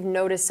things you've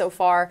noticed so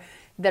far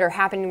that are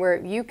happening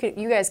where you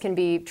guys can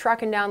be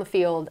trucking down the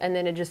field and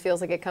then it just feels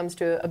like it comes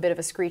to a bit of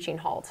a screeching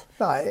halt?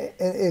 No,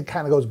 it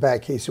kind of goes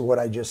back, Casey, to what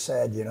I just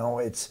said.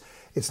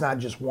 It's not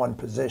just one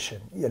position,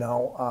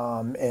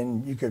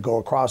 and you could go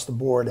across the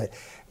board.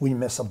 We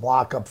miss a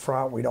block up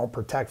front. We don't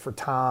protect for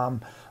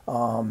Tom.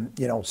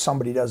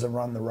 Somebody doesn't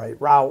run the right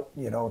route.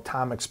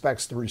 Tom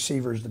expects the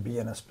receivers to be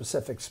in a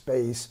specific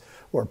space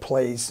or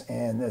place,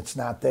 and it's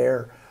not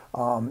there.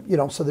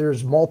 So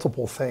there's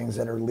multiple things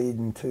that are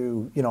leading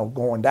to,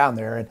 going down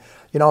there. And,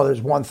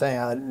 there's one thing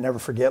I never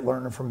forget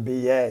learning from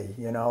BA,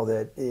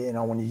 that,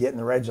 when you get in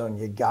the red zone,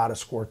 you got to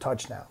score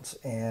touchdowns.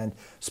 And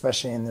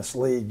especially in this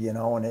league,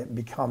 and it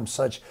becomes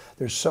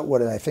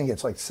what I think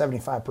it's like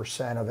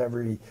 75% of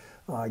every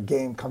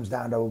game comes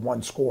down to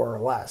 1 score or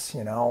less,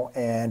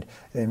 and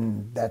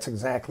that's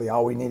exactly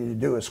all we needed to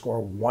do is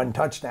score 1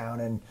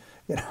 touchdown. And,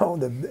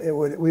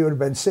 we would have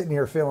been sitting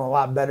here feeling a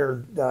lot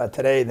better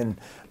today than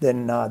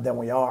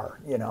we are.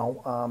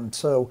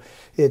 So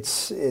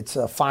it's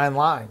a fine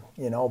line.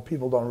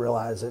 People don't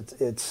realize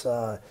it's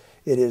a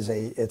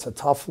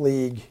tough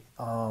league.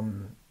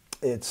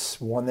 It's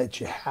one that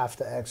you have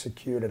to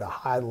execute at a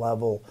high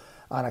level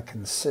on a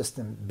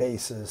consistent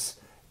basis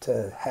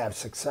to have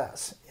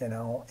success.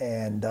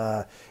 And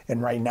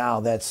right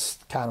now that's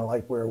kind of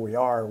like where we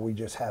are. We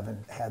just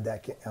haven't had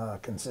that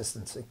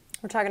consistency.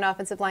 We're talking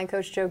offensive line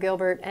coach Joe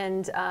Gilbert,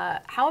 and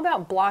how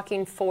about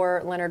blocking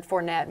for Leonard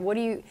Fournette?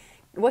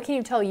 What can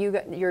you tell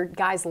your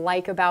guys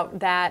like about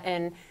that,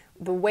 and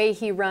the way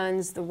he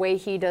runs, the way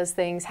he does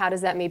things? How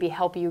does that maybe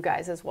help you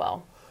guys as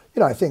well?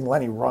 I think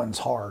Lenny runs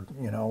hard.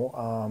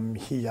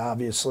 He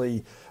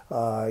obviously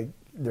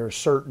there are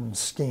certain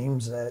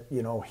schemes that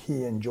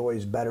he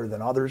enjoys better than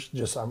others,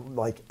 just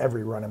like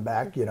every running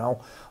back.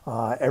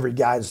 Every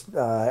guy's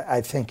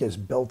I think is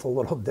built a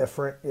little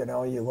different.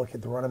 You look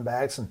at the running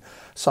backs, and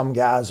some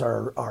guys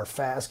are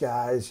fast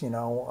guys.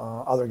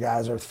 Other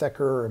guys are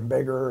thicker and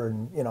bigger,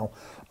 and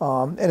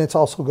and it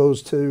also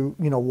goes to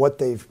what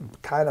they've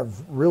kind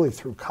of really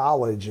through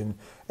college and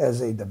as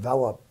they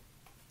develop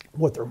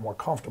what they're more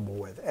comfortable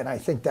with. And I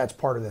think that's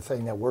part of the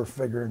thing that we're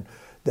figuring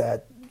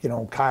that.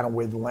 Kind of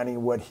with Lenny,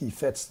 what he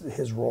fits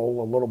his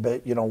role a little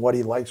bit, what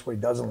he likes, what he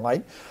doesn't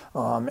like.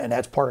 And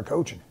that's part of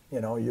coaching.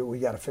 We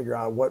got to figure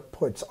out what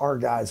puts our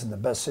guys in the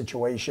best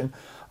situation.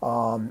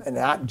 And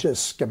not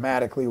just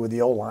schematically with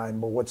the O-line,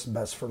 but what's the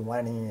best for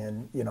Lenny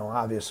and,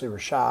 obviously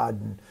Rashad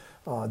and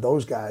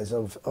those guys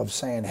of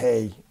saying,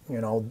 hey,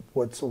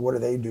 what do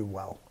they do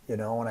well?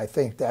 And I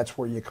think that's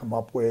where you come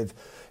up with,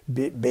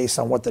 based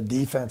on what the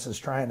defense is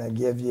trying to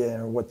give you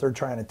and what they're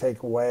trying to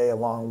take away,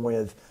 along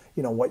with,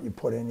 what you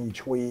put in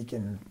each week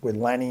and with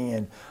Lenny,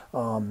 and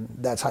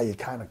that's how you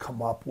kind of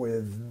come up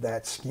with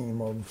that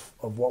scheme of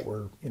what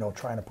we're,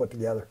 trying to put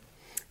together.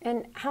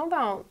 And how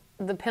about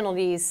the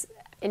penalties?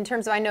 In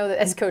terms of, I know that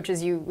as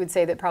coaches you would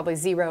say that probably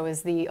 0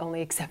 is the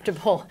only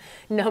acceptable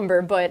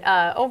number, but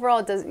overall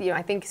it does,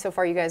 I think so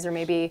far you guys are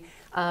maybe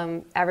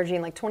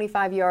averaging like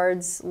 25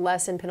 yards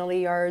less in penalty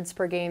yards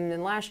per game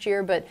than last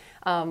year, but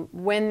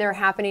when they're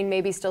happening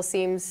maybe still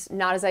seems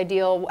not as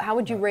ideal. How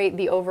would you rate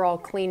the overall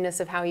cleanness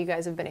of how you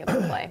guys have been able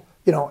to play?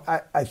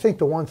 I think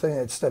the one thing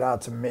that stood out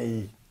to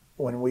me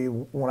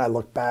when I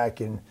look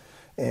back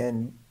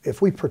and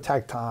if we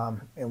protect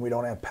Tom and we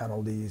don't have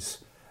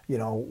penalties,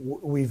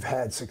 we've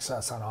had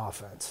success on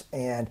offense.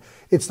 And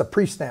it's the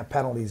pre-snap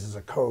penalties as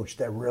a coach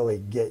that really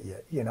get you,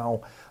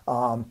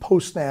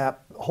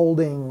 post-snap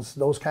holdings,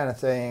 those kind of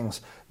things,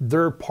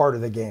 they're part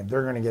of the game.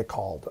 They're going to get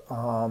called.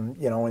 In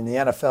the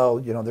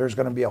NFL, there's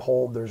going to be a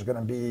hold. There's going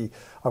to be,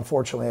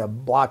 unfortunately, a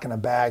block in the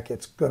back.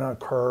 It's going to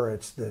occur.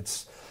 It's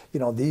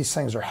these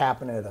things are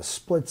happening at a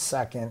split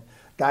second.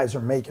 guys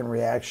are making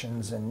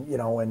reactions, and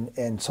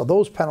and so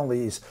those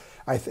penalties,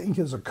 I think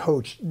as a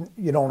coach,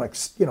 you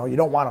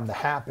don't want them to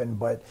happen,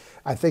 but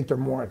I think they're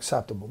more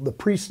acceptable. The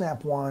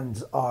pre-snap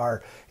ones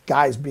are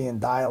guys being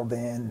dialed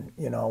in.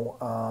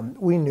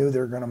 We knew they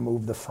were going to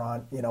move the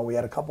front. We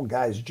had a couple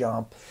guys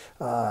jump.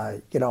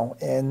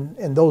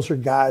 And those are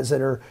guys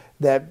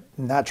that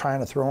not trying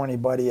to throw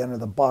anybody under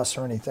the bus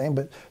or anything,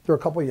 but there are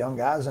a couple of young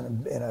guys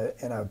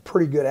in a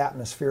pretty good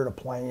atmosphere to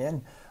play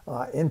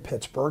in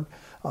Pittsburgh,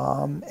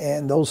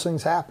 and those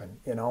things happen.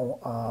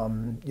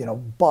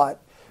 But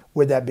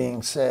with that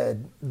being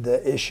said,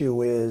 the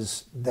issue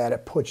is that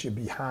it puts you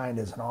behind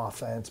as an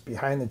offense,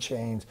 behind the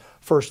chains,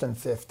 1st and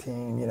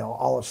 15.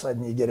 All of a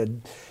sudden you get a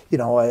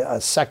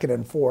 2nd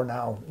and 4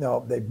 now.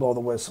 No, they blow the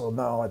whistle.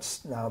 No,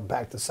 it's now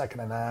back to 2nd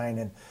and 9,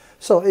 and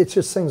so it's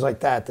just things like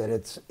that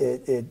that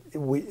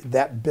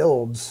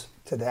builds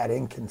to that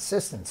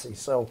inconsistency.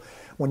 So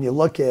when you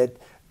look at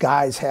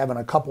guys having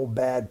a couple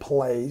bad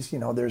plays,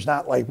 there's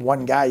not like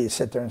one guy you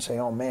sit there and say,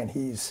 oh man,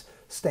 he's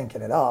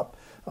stinking it up.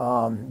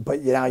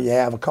 But you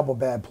have a couple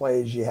bad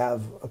plays, you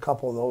have a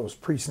couple of those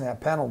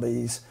pre-snap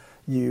penalties,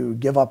 you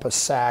give up a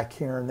sack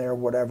here and there,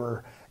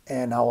 whatever,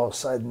 and all of a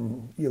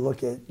sudden you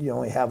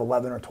only have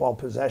 11 or 12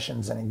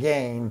 possessions in a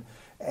game,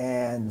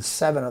 and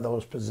 7 of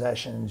those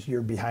possessions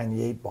you're behind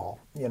the 8 ball,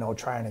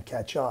 trying to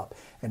catch up.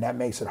 And that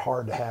makes it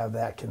hard to have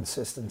that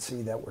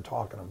consistency that we're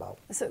talking about.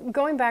 So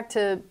going back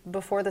to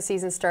before the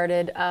season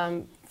started,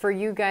 for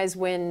you guys,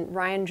 when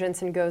Ryan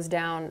Jensen goes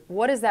down,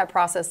 what is that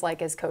process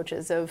like as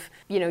coaches of,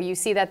 you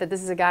see that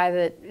this is a guy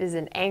that is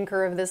an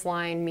anchor of this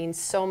line, means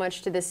so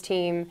much to this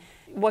team.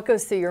 What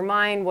goes through your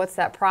mind? What's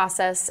that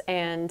process?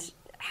 And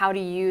how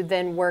do you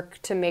then work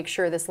to make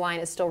sure this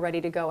line is still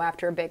ready to go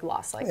after a big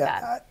loss like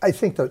that? I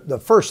think the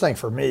first thing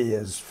for me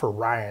is for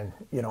Ryan,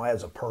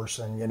 as a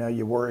person.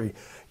 You worry,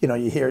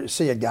 you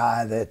see a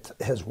guy that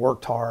has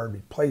worked hard,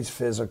 he plays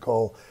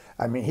physical.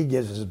 I mean, he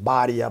gives his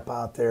body up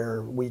out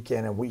there week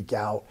in and week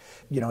out.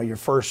 Your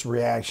first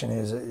reaction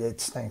is it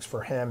stinks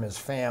for him, his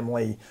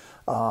family.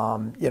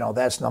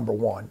 That's number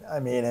one.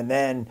 I mean, and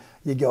then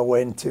you go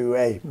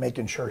into,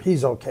 making sure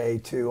he's okay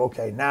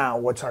now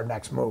what's our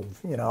next move,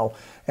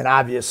 and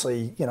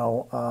obviously,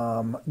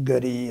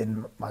 Goody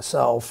and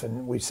myself,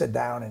 and we sit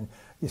down and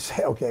you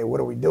say, okay,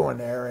 what are we doing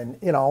there? And,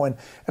 and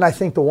I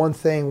think the one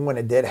thing when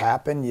it did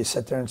happen, you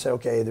sit there and say,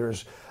 okay,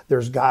 there's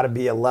got to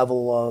be a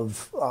level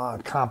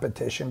of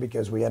competition,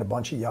 because we had a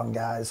bunch of young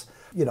guys,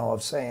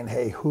 of saying,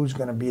 hey, who's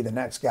going to be the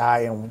next guy?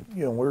 And,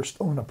 we're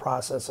still in the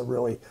process of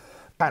really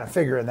kind of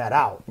figuring that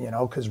out,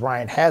 because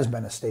Ryan has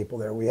been a staple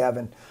there. We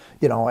haven't,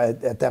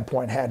 at that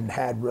point hadn't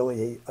had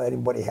really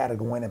anybody had to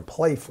go in and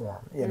play for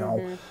him,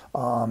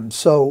 Mm-hmm.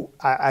 So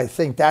I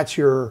think that's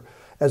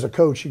as a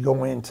coach, you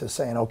go into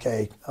saying,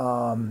 okay,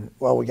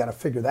 well, we got to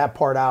figure that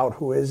part out.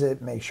 Who is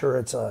it? Make sure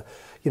it's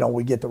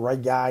we get the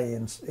right guy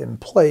in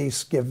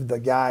place, give the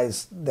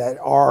guys that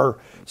are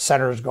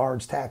centers,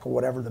 guards, tackle,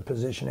 whatever the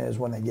position is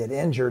when they get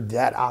injured,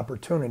 that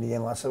opportunity,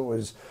 unless it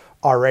was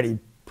already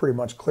pretty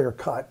much clear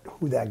cut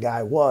who that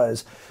guy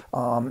was,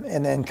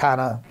 and then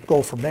kind of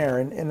go from there.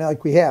 And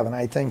like we have, and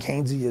I think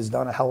Hainsey has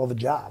done a hell of a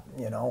job.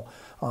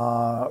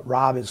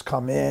 Rob has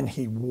come in,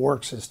 he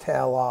works his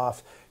tail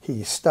off,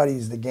 he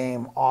studies the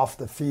game off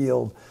the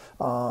field,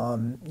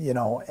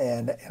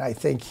 and I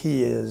think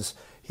he's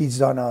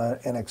done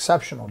an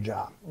exceptional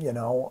job,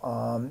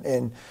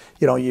 and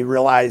you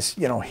realize,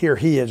 here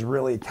he is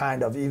really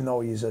kind of, even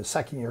though he's a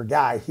second-year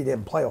guy, he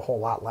didn't play a whole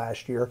lot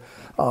last year,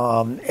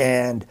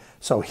 and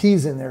so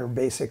he's in there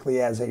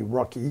basically as a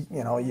rookie.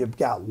 You've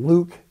got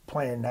Luke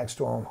playing next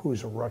to him,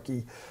 who's a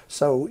rookie,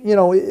 so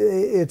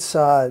it's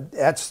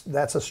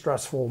that's a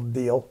stressful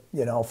deal,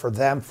 for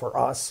them, for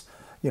us.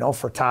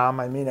 For Tom,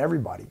 I mean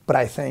everybody. But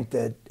I think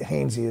that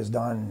Hainsey has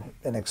done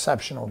an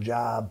exceptional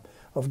job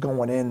of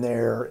going in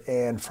there,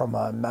 and from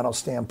a mental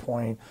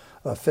standpoint,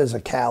 a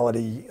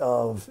physicality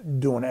of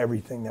doing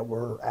everything that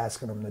we're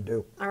asking them to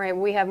do. All right,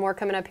 we have more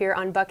coming up here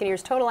on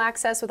Buccaneers Total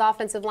Access with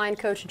offensive line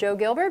coach Joe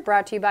Gilbert,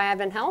 brought to you by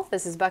Advent Health.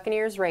 This is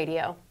Buccaneers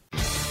Radio.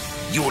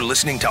 You're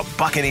listening to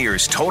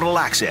Buccaneers Total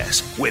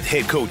Access with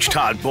head coach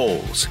Todd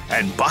Bowles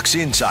and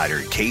Bucs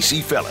insider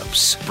Casey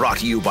Phillips, brought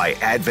to you by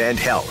Advent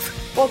Health.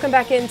 Welcome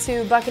back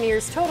into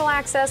Buccaneers Total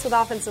Access with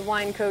offensive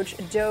line coach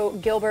Joe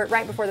Gilbert.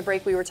 Right before the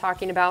break, we were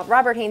talking about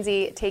Robert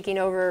Hainsey taking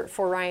over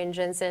for Ryan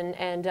Jensen,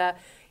 and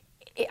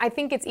I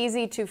think it's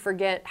easy to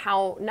forget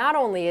how not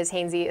only is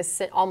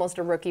Hainsey almost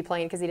a rookie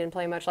playing because he didn't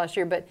play much last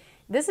year, but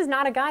this is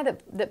not a guy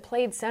that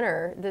played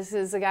center. This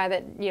is a guy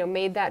that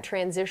made that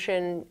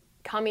transition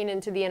coming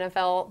into the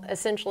NFL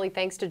essentially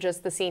thanks to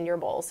just the Senior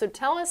Bowl. So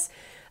tell us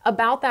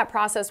about that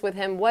process with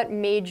him. What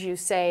made you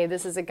say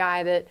this is a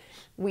guy that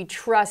we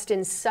trust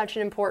in such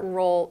an important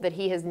role that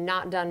he has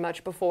not done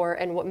much before,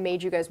 and what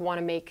made you guys want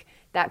to make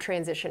that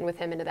transition with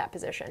him into that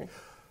position?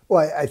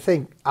 Well, I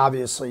think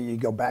obviously you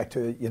go back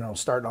to,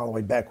 starting all the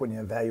way back when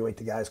you evaluate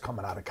the guys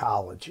coming out of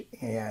college.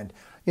 And,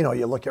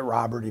 you look at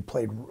Robert, he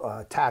played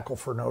tackle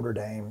for Notre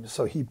Dame,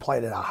 so he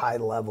played at a high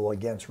level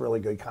against really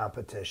good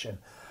competition.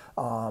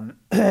 And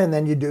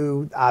then you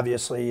do,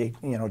 obviously,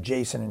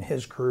 Jason and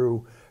his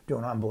crew do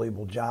an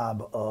unbelievable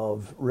job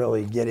of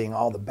really getting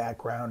all the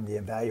background, the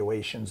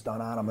evaluations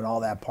done on him and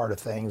all that part of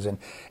things. And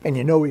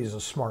he's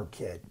a smart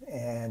kid.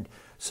 And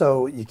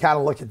so you kind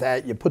of look at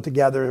that, you put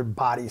together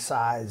body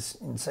size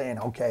and saying,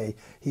 okay,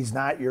 he's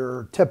not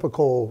your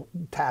typical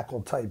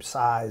tackle type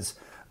size.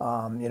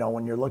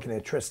 When you're looking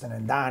at Tristan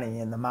and Donnie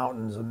in the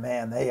mountains, and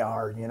man, they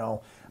are,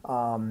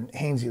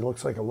 Hainsey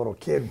looks like a little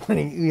kid when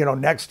he,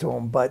 next to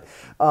him. But,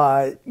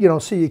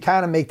 so you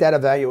kind of make that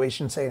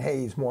evaluation saying, hey,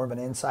 he's more of an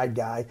inside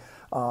guy.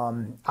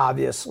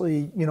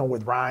 Obviously,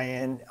 with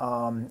Ryan,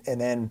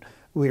 and then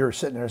we were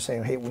sitting there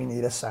saying, hey, we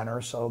need a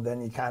center. So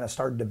then you kind of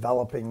start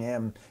developing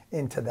him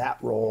into that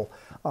role.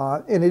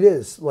 And it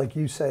is, like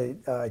you say,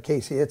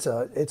 Casey, it's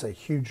a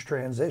huge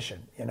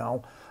transition,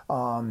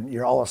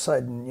 You're all of a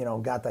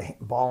sudden, got the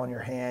ball in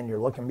your hand,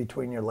 you're looking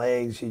between your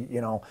legs,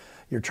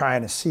 you're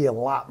trying to see a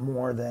lot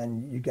more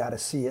than you got to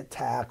see it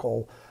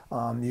tackle.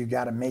 You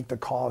got to make the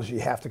calls, you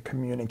have to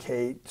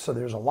communicate. So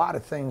there's a lot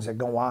of things that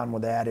go on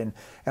with that. And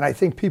I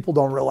think people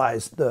don't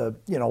realize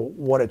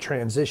what a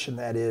transition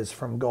that is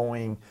from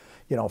going,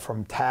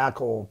 from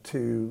tackle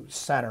to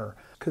center,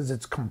 because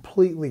it's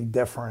completely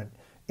different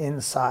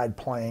inside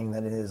playing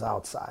than it is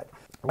outside.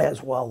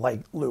 As well,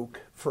 like Luke,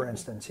 for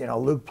instance.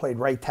 Luke played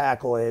right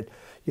tackle at,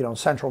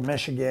 Central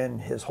Michigan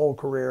his whole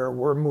career.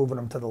 We're moving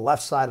him to the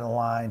left side of the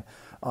line,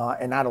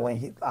 and not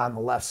only on the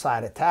left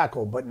side at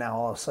tackle, but now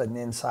all of a sudden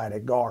inside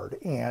at guard.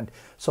 And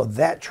so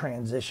that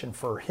transition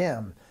for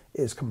him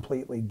is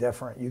completely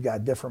different. You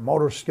got different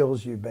motor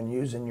skills. You've been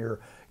using your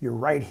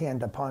right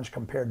hand to punch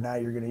compared to now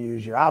you're going to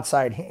use your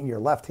outside hand, your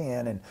left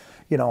hand, and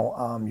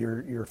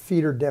your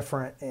feet are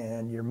different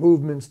and your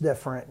movement's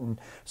different. And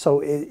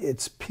so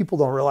it's people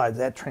don't realize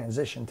that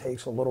transition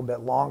takes a little bit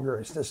longer.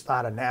 It's just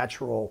not a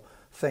natural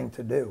thing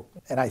to do.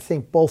 And I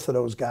think both of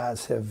those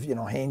guys have,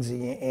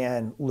 Hainsey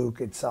and Luke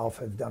itself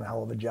have done a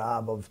hell of a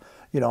job of,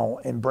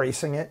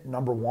 embracing it,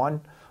 number one.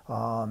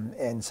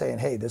 And saying,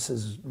 hey, this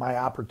is my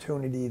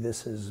opportunity,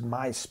 this is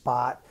my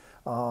spot,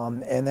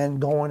 and then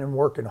going and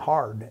working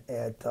hard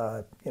at,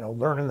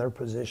 learning their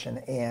position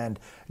and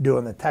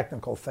doing the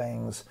technical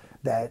things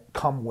that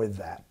come with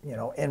that,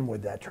 and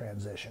with that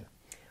transition.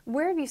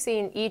 Where have you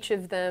seen each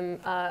of them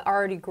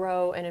already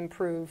grow and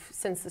improve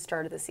since the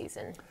start of the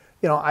season?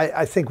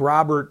 I think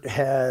Robert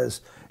has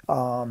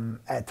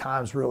at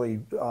times really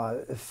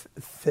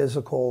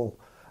physical.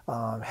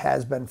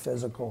 Has been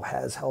physical,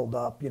 has held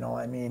up.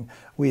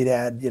 We'd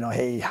had,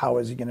 hey, how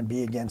is he going to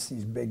be against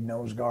these big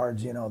nose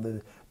guards,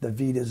 the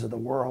Vitas of the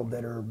world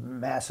that are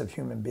massive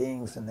human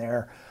beings in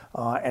there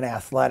and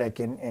athletic,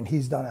 and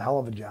he's done a hell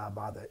of a job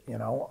of it,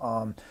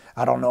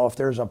 I don't know if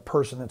there's a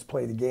person that's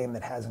played the game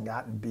that hasn't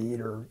gotten beat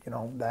or,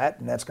 and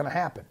that's going to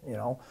happen,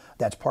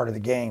 that's part of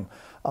the game.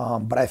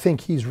 But I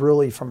think he's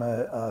really, from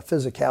a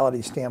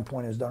physicality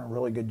standpoint, has done a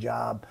really good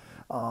job.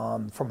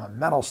 From a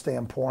mental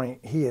standpoint,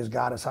 he has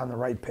got us on the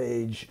right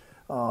page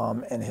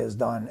and has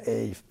done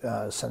a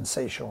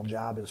sensational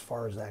job as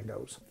far as that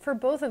goes. For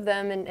both of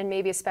them, and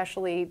maybe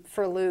especially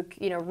for Luke,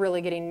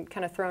 really getting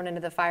kind of thrown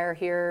into the fire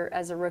here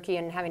as a rookie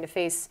and having to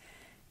face,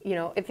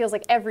 it feels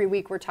like every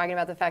week we're talking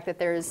about the fact that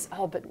there's,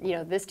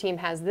 this team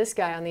has this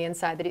guy on the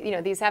inside,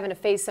 that, he's having to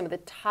face some of the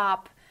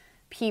top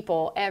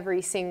people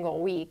every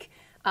single week.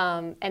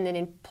 And then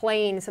in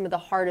playing some of the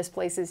hardest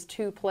places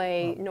to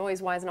play,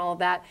 noise-wise and all of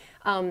that.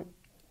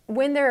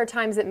 When there are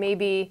times that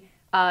maybe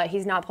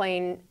he's not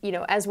playing,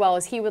 as well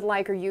as he would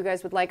like or you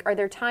guys would like, are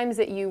there times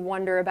that you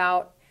wonder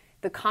about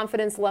the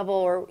confidence level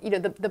or,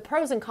 the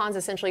pros and cons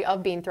essentially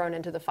of being thrown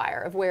into the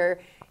fire, of where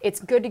it's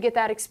good to get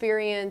that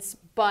experience,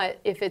 but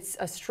if it's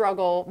a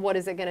struggle, what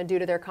is it going to do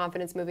to their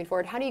confidence moving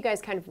forward? How do you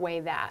guys kind of weigh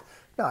that?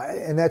 No,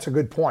 and that's a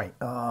good point.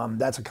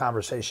 That's a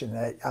conversation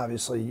that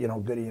obviously,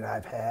 Goody and I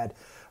have had.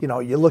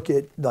 You look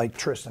at like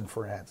Tristan,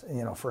 for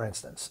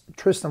instance.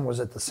 Tristan was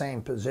at the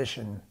same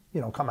position,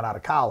 coming out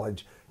of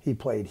college. He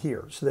played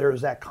here. So there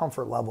was that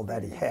comfort level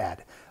that he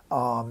had.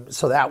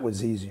 So that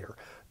was easier.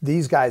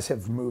 These guys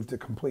have moved to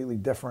completely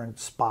different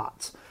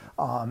spots.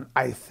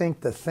 I think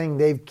the thing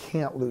they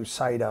can't lose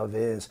sight of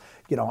is,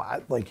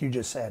 like you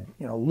just said,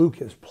 Luke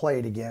has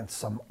played against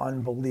some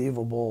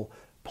unbelievable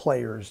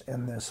players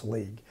in this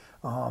league.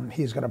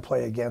 He's going to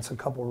play against a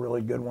couple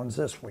really good ones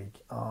this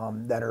week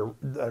that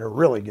are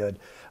really good.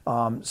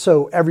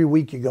 So every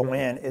week you go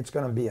in, it's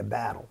going to be a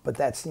battle. But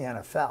that's the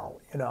NFL,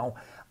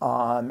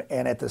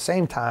 and at the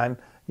same time,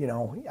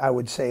 I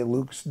would say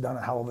Luke's done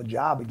a hell of a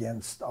job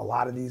against a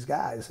lot of these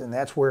guys, and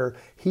that's where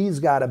he's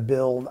got to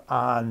build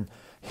on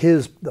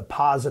the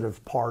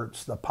positive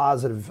parts, the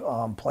positive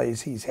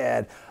plays he's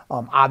had.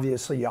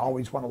 Obviously, you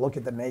always want to look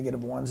at the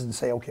negative ones and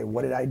say, okay,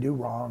 what did I do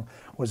wrong?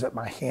 Was it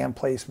my hand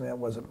placement?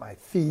 Was it my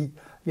feet?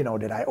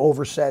 Did I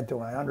overset? Did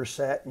I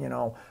underset?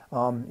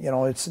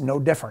 It's no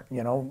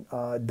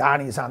different.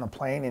 Donnie's on the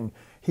plane and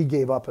he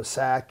gave up a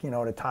sack,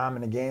 to Tom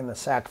in the game, the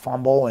sack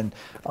fumble, and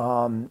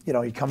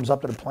he comes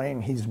up to the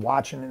plane. He's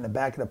watching in the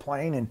back of the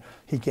plane, and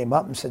he came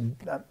up and said,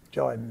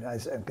 Joe,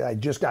 I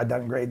just got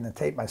done grading the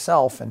tape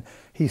myself, and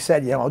he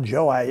said,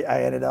 Joe,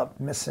 I ended up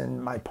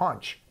missing my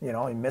punch. He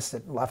missed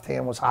it. Left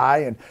hand was high,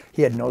 and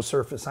he had no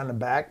surface on the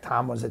back.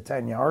 Tom was at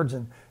 10 yards,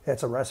 and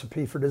that's a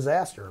recipe for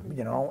disaster,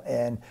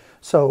 And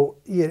so,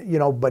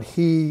 but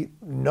he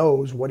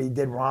knows what he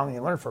did wrong, and he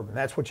learned from it. And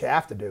that's what you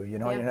have to do. You're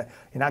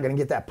not going to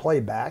get that play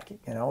back.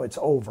 It's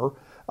over.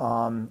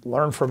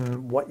 Learn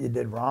from what you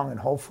did wrong, and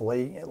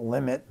hopefully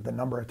limit the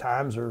number of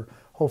times, or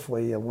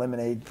hopefully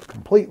eliminate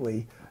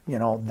completely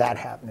that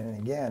happening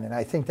again. And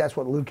I think that's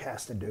what Luke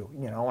has to do,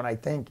 and I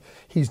think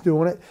he's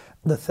doing it.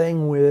 The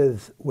thing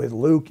with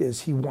Luke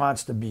is he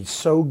wants to be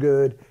so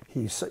good.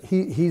 He's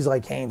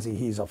like Hainsey.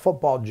 He's a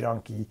football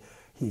junkie.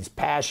 He's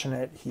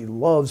passionate. He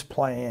loves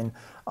playing.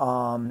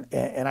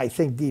 And I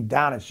think deep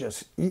down it's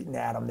just eating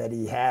at him that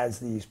he has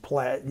these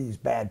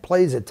bad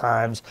plays at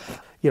times.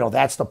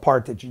 That's the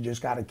part that you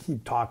just got to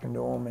keep talking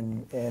to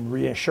him and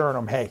reassuring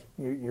him, hey,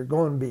 you're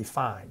going to be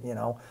fine.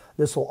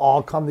 This will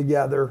all come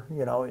together.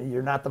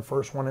 You're not the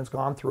first one that's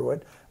gone through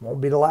it. Won't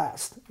be the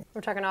last.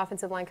 We're talking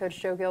offensive line coach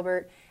Joe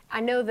Gilbert. I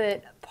know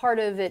that part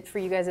of it for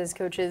you guys as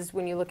coaches,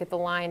 when you look at the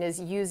line, is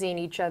using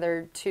each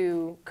other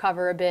to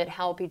cover a bit,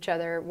 help each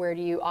other. Where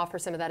do you offer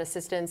some of that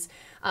assistance?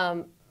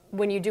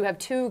 When you do have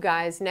two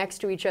guys next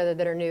to each other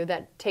that are new,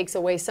 that takes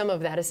away some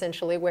of that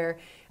essentially, where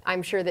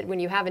I'm sure that when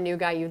you have a new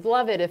guy, you'd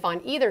love it if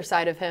on either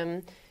side of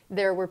him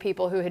there were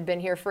people who had been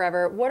here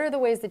forever. What are the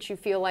ways that you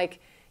feel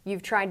like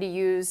you've tried to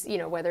use,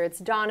 whether it's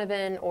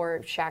Donovan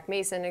or Shaq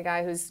Mason, a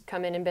guy who's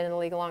come in and been in the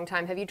league a long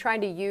time, have you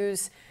tried to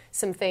use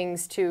some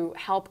things to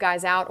help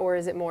guys out, or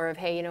is it more of,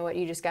 hey, you know what,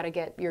 you just got to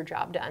get your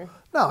job done?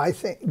 No, I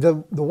think the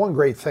one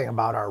great thing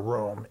about our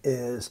room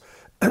is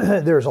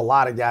there's a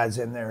lot of guys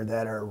in there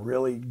that are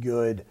really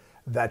good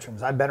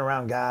veterans. I've been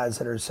around guys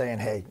that are saying,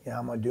 hey,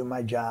 I'm going to do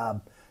my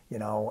job.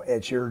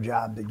 It's your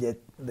job to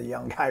get the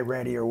young guy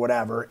ready or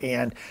whatever,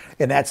 and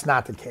that's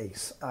not the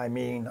case. I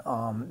mean,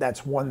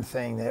 that's one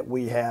thing that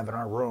we have in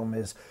our room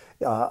is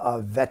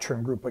a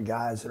veteran group of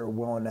guys that are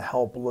willing to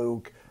help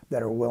Luke,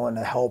 that are willing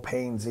to help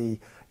Hainsey.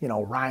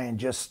 Ryan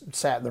just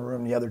sat in the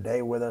room the other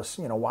day with us,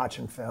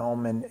 watching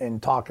film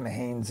and talking to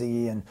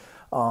Hainsey, and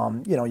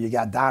you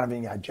got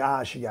Donovan, you got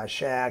Josh, you got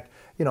Shaq.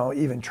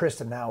 Even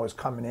Tristan now is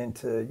coming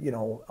into,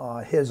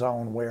 his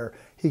own, where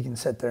he can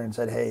sit there and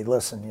say, hey,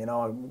 listen,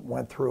 I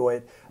went through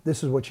it.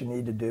 This is what you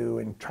need to do,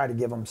 and try to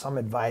give them some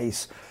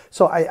advice.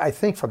 So I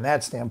think from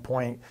that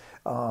standpoint,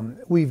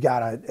 we've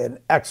got an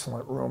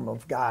excellent room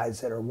of guys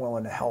that are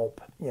willing to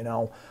help,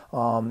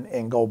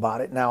 and go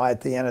about it. Now,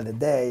 at the end of the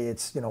day,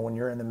 it's, when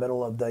you're in the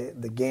middle of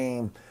the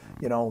game,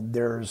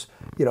 there's,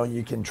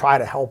 you can try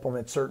to help them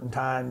at certain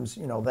times,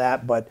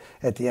 but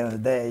at the end of the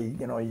day, you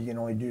can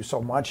only do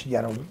so much. You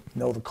got to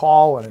know the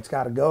call, and it's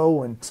got to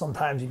go, and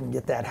sometimes you can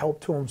get that help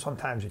to them,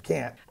 sometimes you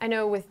can't. I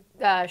know with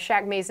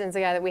Shaq Mason's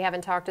a guy that we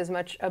haven't talked as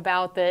much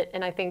about that,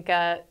 and I think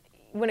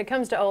when it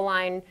comes to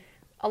O-line,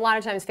 a lot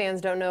of times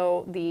fans don't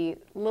know the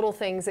little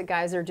things that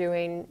guys are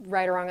doing,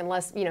 right or wrong,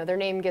 unless their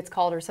name gets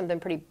called or something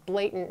pretty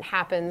blatant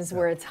happens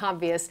where it's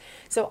obvious.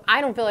 So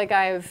I don't feel like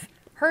I've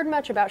heard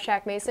much about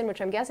Shaq Mason, which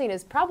I'm guessing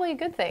is probably a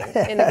good thing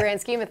in the grand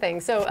scheme of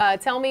things. So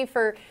tell me,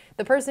 for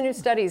the person who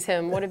studies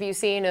him, what have you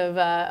seen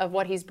of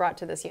what he's brought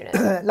to this unit?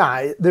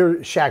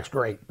 Shaq's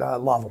great.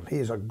 Love him.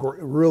 He's a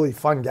really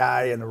fun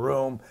guy in the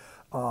room.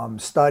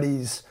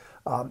 Studies.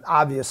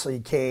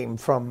 Obviously came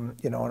from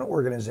an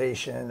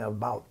organization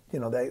about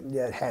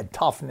that had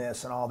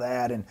toughness and all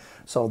that, and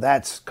so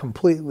that's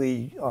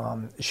completely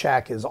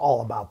Shaq is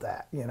all about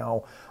that,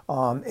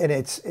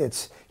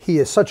 and he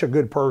is such a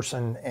good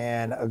person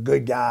and a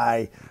good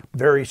guy,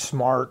 very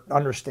smart,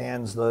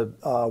 understands the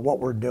what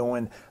we're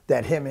doing,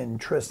 that him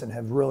and Tristan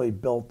have really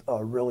built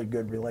a really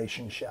good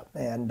relationship,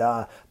 and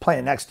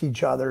playing next to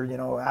each other,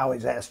 I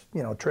always ask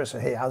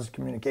Tristan, hey, how's the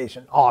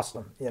communication?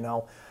 Awesome,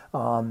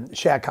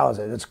 Shaq, how's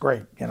it? It's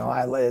great.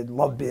 I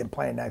love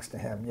playing next to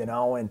him,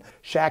 and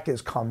Shaq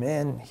has come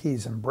in.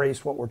 He's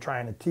embraced what we're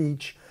trying to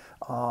teach.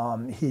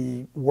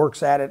 He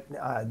works at it.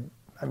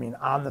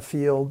 On the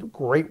field,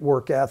 great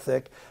work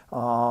ethic,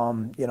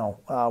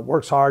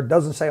 works hard,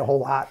 doesn't say a whole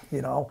lot,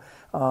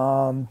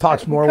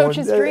 talks more.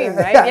 Coach's dream,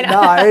 right?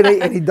 No,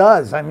 and he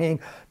does.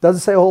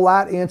 Doesn't say a whole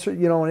lot, answer,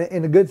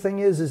 and the good thing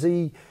is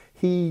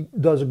he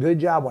does a good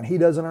job when he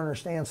doesn't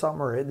understand something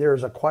or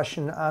there's a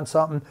question on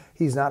something.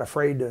 He's not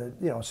afraid to,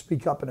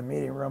 speak up in a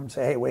meeting room and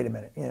say, hey, wait a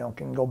minute,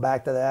 can you go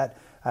back to that?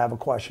 I have a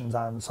questions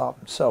on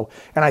something. So,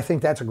 and I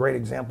think that's a great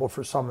example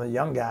for some of the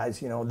young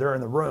guys. They're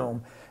in the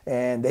room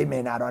and they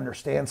may not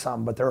understand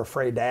something, but they're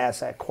afraid to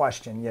ask that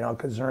question,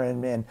 because they're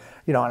in, and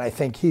I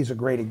think he's a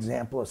great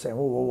example of saying,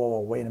 whoa,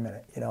 wait a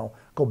minute,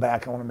 go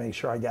back. I want to make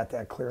sure I got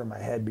that clear in my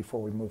head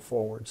before we move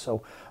forward.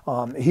 So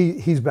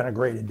he's been a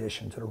great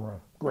addition to the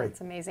room. Great.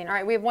 That's amazing. All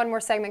right, we have one more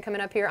segment coming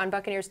up here on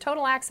Buccaneers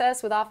Total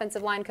Access with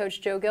offensive line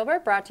coach Joe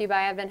Gilbert, brought to you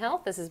by Advent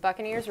Health. This is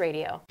Buccaneers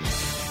Radio.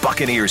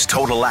 Buccaneers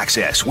Total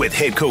Access with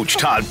head coach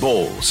Todd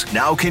Bowles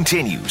now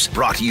continues,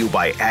 brought to you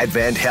by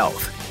Advent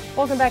Health.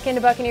 Welcome back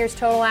into Buccaneers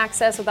Total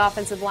Access with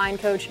offensive line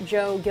coach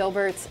Joe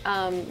Gilbert.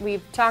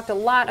 We've talked a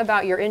lot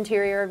about your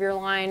interior of your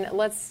line.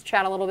 Let's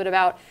chat a little bit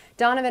about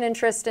Donovan and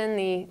Tristan,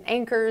 the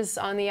anchors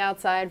on the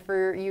outside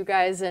for you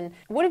guys. And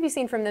what have you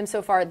seen from them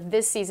so far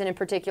this season in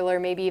particular,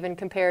 maybe even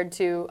compared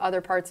to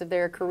other parts of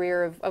their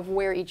career of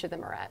where each of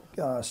them are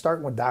at?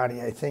 Starting with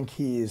Donnie, I think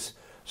he's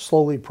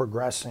slowly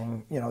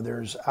progressing.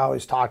 I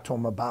always talk to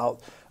him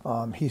about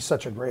he's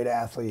such a great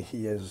athlete.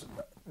 He is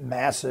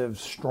massive,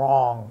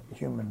 strong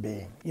human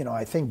being.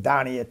 I think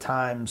Donnie at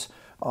times,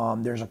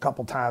 there's a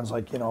couple times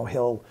like,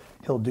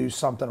 he'll do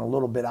something a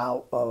little bit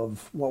out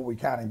of what we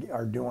kind of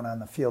are doing on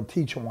the field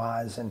teaching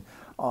wise, and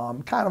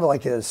kind of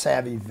like a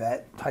savvy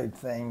vet type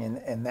thing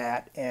and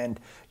that. And,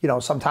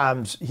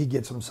 sometimes he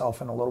gets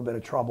himself in a little bit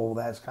of trouble,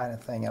 that kind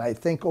of thing. And I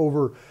think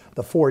over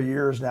the 4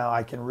 years now,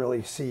 I can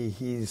really see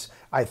he's,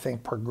 I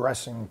think,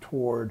 progressing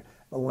toward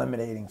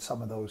eliminating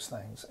some of those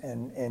things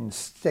and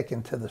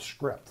sticking to the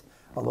script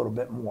a little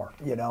bit more,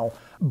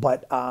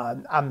 But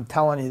I'm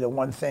telling you, the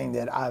one thing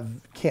that I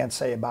can't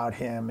say about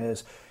him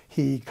is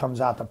he comes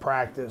out to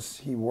practice,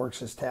 he works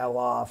his tail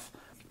off,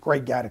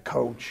 great guy to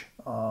coach,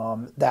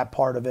 that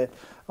part of it.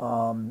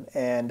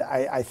 And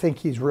I think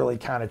he's really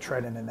kind of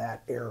treading in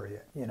that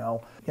area,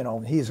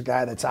 He's a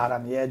guy that's out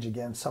on the edge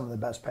against some of the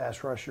best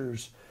pass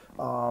rushers,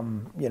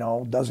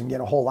 doesn't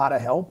get a whole lot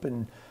of help,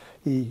 and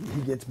he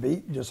gets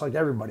beat just like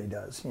everybody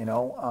does,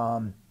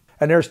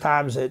 And there's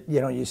times that,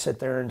 you sit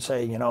there and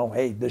say,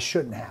 hey, this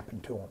shouldn't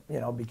happen to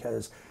him,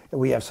 because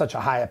we have such a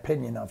high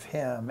opinion of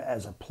him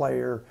as a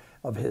player,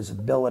 of his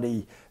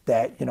ability,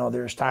 that,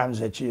 there's times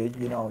that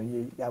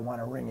I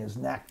want to wring his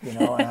neck, and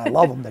I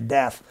love him to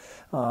death.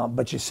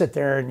 But you sit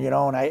there and,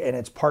 and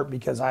it's part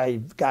because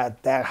I've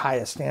got that high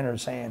a standard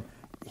saying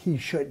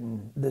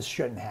this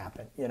shouldn't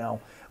happen,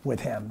 with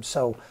him.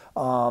 So,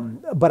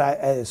 but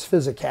his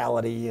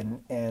physicality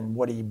and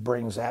what he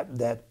brings,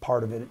 that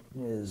part of it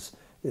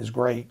is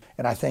great,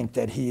 and I think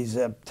that he's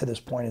to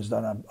this point has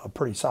done a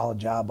pretty solid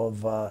job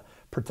of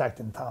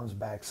protecting Tom's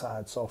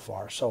backside so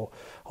far. So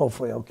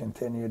hopefully he'll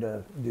continue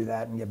to do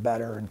that and get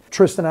better. And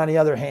Tristan, on the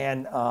other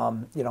hand,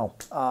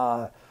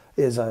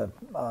 is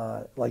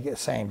like you're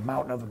saying,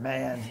 mountain of a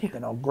man.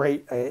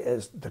 Great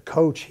as the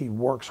coach. He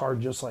works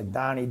hard just like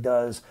Donnie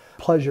does.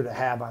 Pleasure to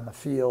have on the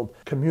field.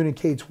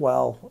 Communicates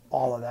well.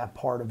 All of that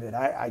part of it.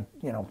 I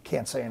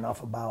can't say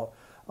enough about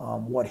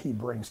what he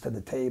brings to the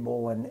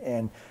table,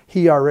 and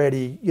he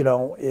already,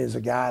 is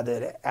a guy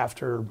that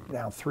after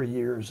now 3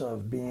 years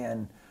of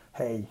being,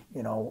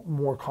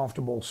 more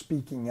comfortable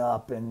speaking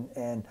up,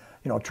 and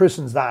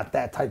Tristan's not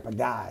that type of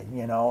guy,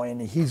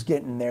 and he's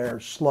getting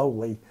there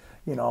slowly,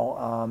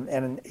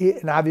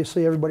 and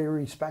obviously everybody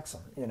respects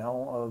him,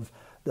 of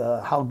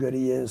how good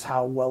he is,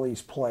 how well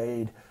he's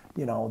played,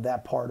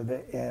 that part of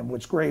it. And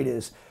what's great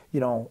is,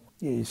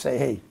 you say,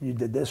 hey, you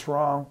did this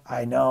wrong.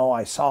 I know,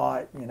 I saw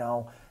it,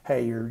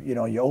 hey,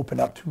 you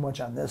opened up too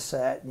much on this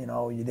set,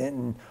 you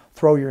didn't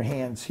throw your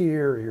hands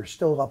here, you're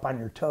still up on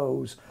your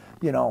toes,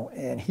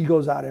 and he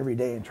goes out every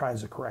day and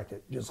tries to correct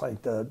it, just like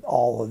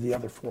all of the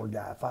other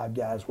 5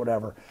 guys,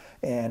 whatever.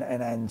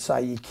 And so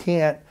you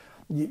can't,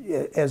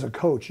 as a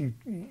coach,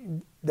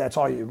 that's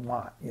all you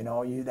want,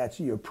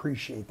 you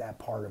appreciate that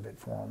part of it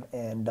for him.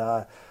 And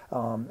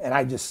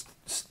I just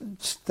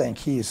think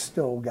he's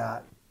still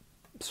got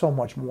so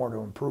much more to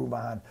improve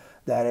on,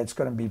 that it's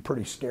going to be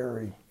pretty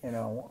scary,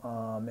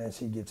 as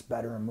he gets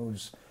better and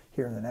moves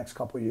here in the next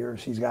couple of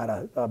years. He's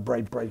got a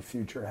bright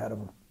future ahead of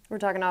him. We're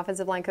talking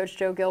offensive line coach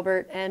Joe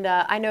Gilbert, and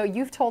I know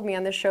you've told me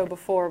on this show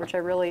before, which I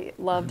really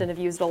loved and have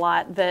used a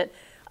lot, that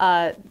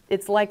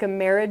it's like a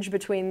marriage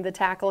between the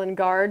tackle and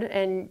guard,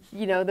 and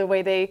the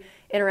way they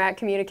interact,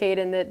 communicate,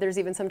 and that there's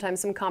even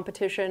sometimes some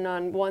competition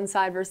on one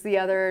side versus the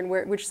other, and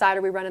which side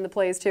are we running the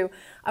plays to.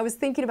 I was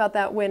thinking about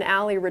that when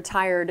Allie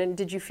retired, and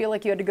did you feel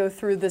like you had to go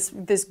through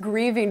this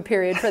grieving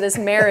period for this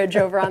marriage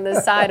over on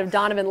this side of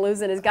Donovan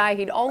losing his guy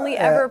he'd only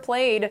ever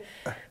played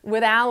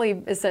with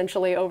Allie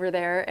essentially over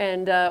there,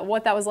 and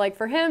what that was like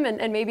for him,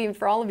 and maybe even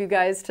for all of you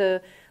guys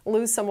to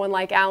lose someone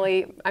like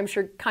Allie, I'm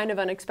sure kind of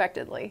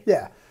unexpectedly.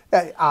 Yeah.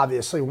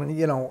 Obviously,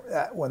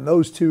 when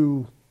those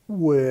two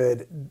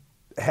would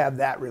have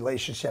that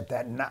relationship,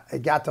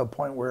 it got to a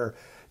point where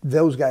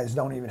those guys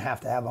don't even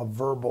have to have a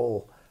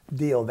verbal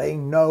deal. They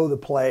know the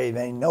play.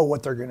 They know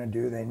what they're going to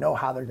do. They know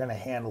how they're going to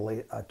handle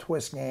a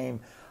twist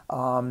game.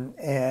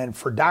 And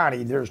for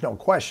Donnie, there's no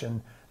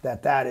question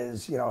that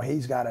is,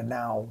 he's got to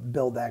now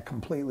build that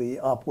completely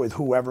up with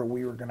whoever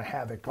we were going to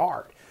have at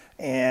guard.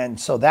 And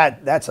so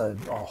that's a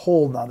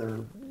whole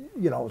nother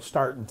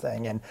starting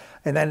thing. And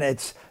then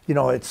it's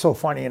so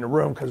funny in the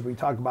room because we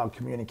talk about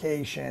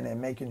communication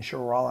and making sure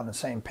we're all on the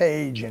same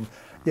page, and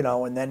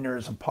and then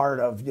there's a part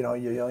of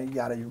you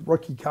got a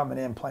rookie coming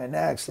in playing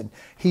next, and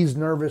he's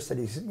nervous that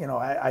he's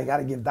I got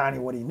to give Donnie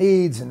what he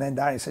needs, and then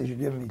Donnie says you're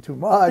giving me too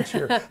much,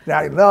 you're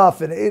not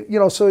enough,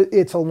 and so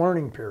it's a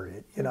learning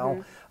period,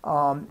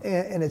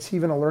 and it's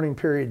even a learning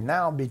period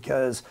now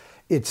because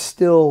it's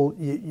still,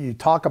 you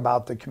talk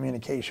about the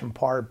communication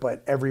part,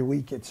 but every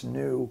week it's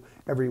new.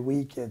 Every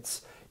week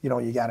it's,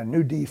 you got a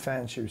new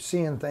defense, you're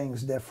seeing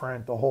things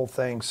different, the whole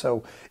thing.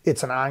 So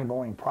it's an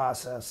ongoing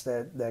process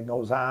that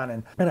goes on.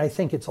 And I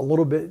think it's a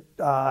little bit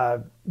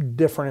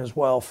different as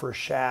well for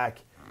Shaq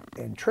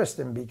and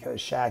Tristan, because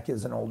Shaq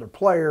is an older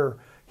player.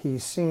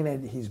 He's seen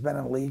it. He's been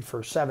in the league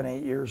for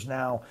 7-8 years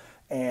now.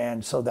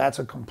 And so that's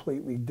a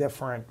completely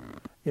different,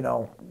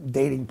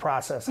 dating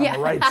process on the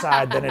right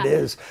side than it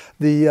is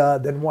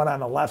than one on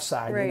the left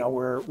side, right.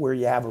 Where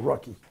you have a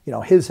rookie.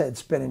 His head's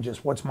spinning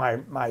just, what's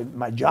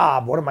my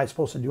job? What am I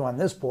supposed to do on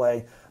this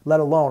play?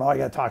 Let alone, I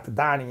got to talk to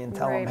Donnie and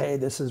tell him, hey,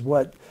 this is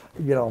what,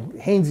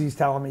 Hainsey's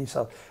telling me.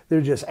 So there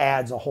just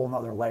adds a whole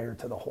nother layer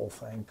to the whole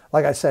thing.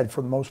 Like I said,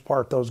 for the most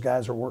part, those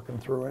guys are working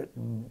through it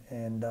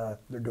and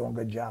they're doing a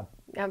good job.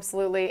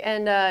 Absolutely.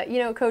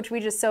 And, Coach, we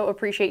just so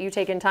appreciate you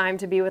taking time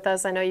to be with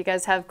us. I know you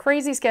guys have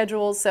crazy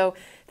schedules, so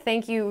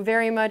thank you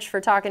very much for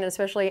talking,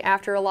 especially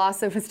after a loss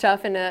that was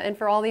tough, and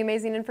for all the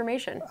amazing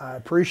information. I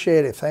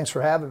appreciate it. Thanks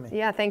for having me.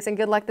 Yeah, thanks, and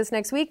good luck this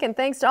next week. And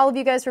thanks to all of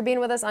you guys for being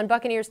with us on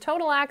Buccaneers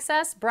Total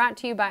Access, brought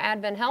to you by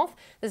Advent Health.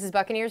 This is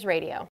Buccaneers Radio.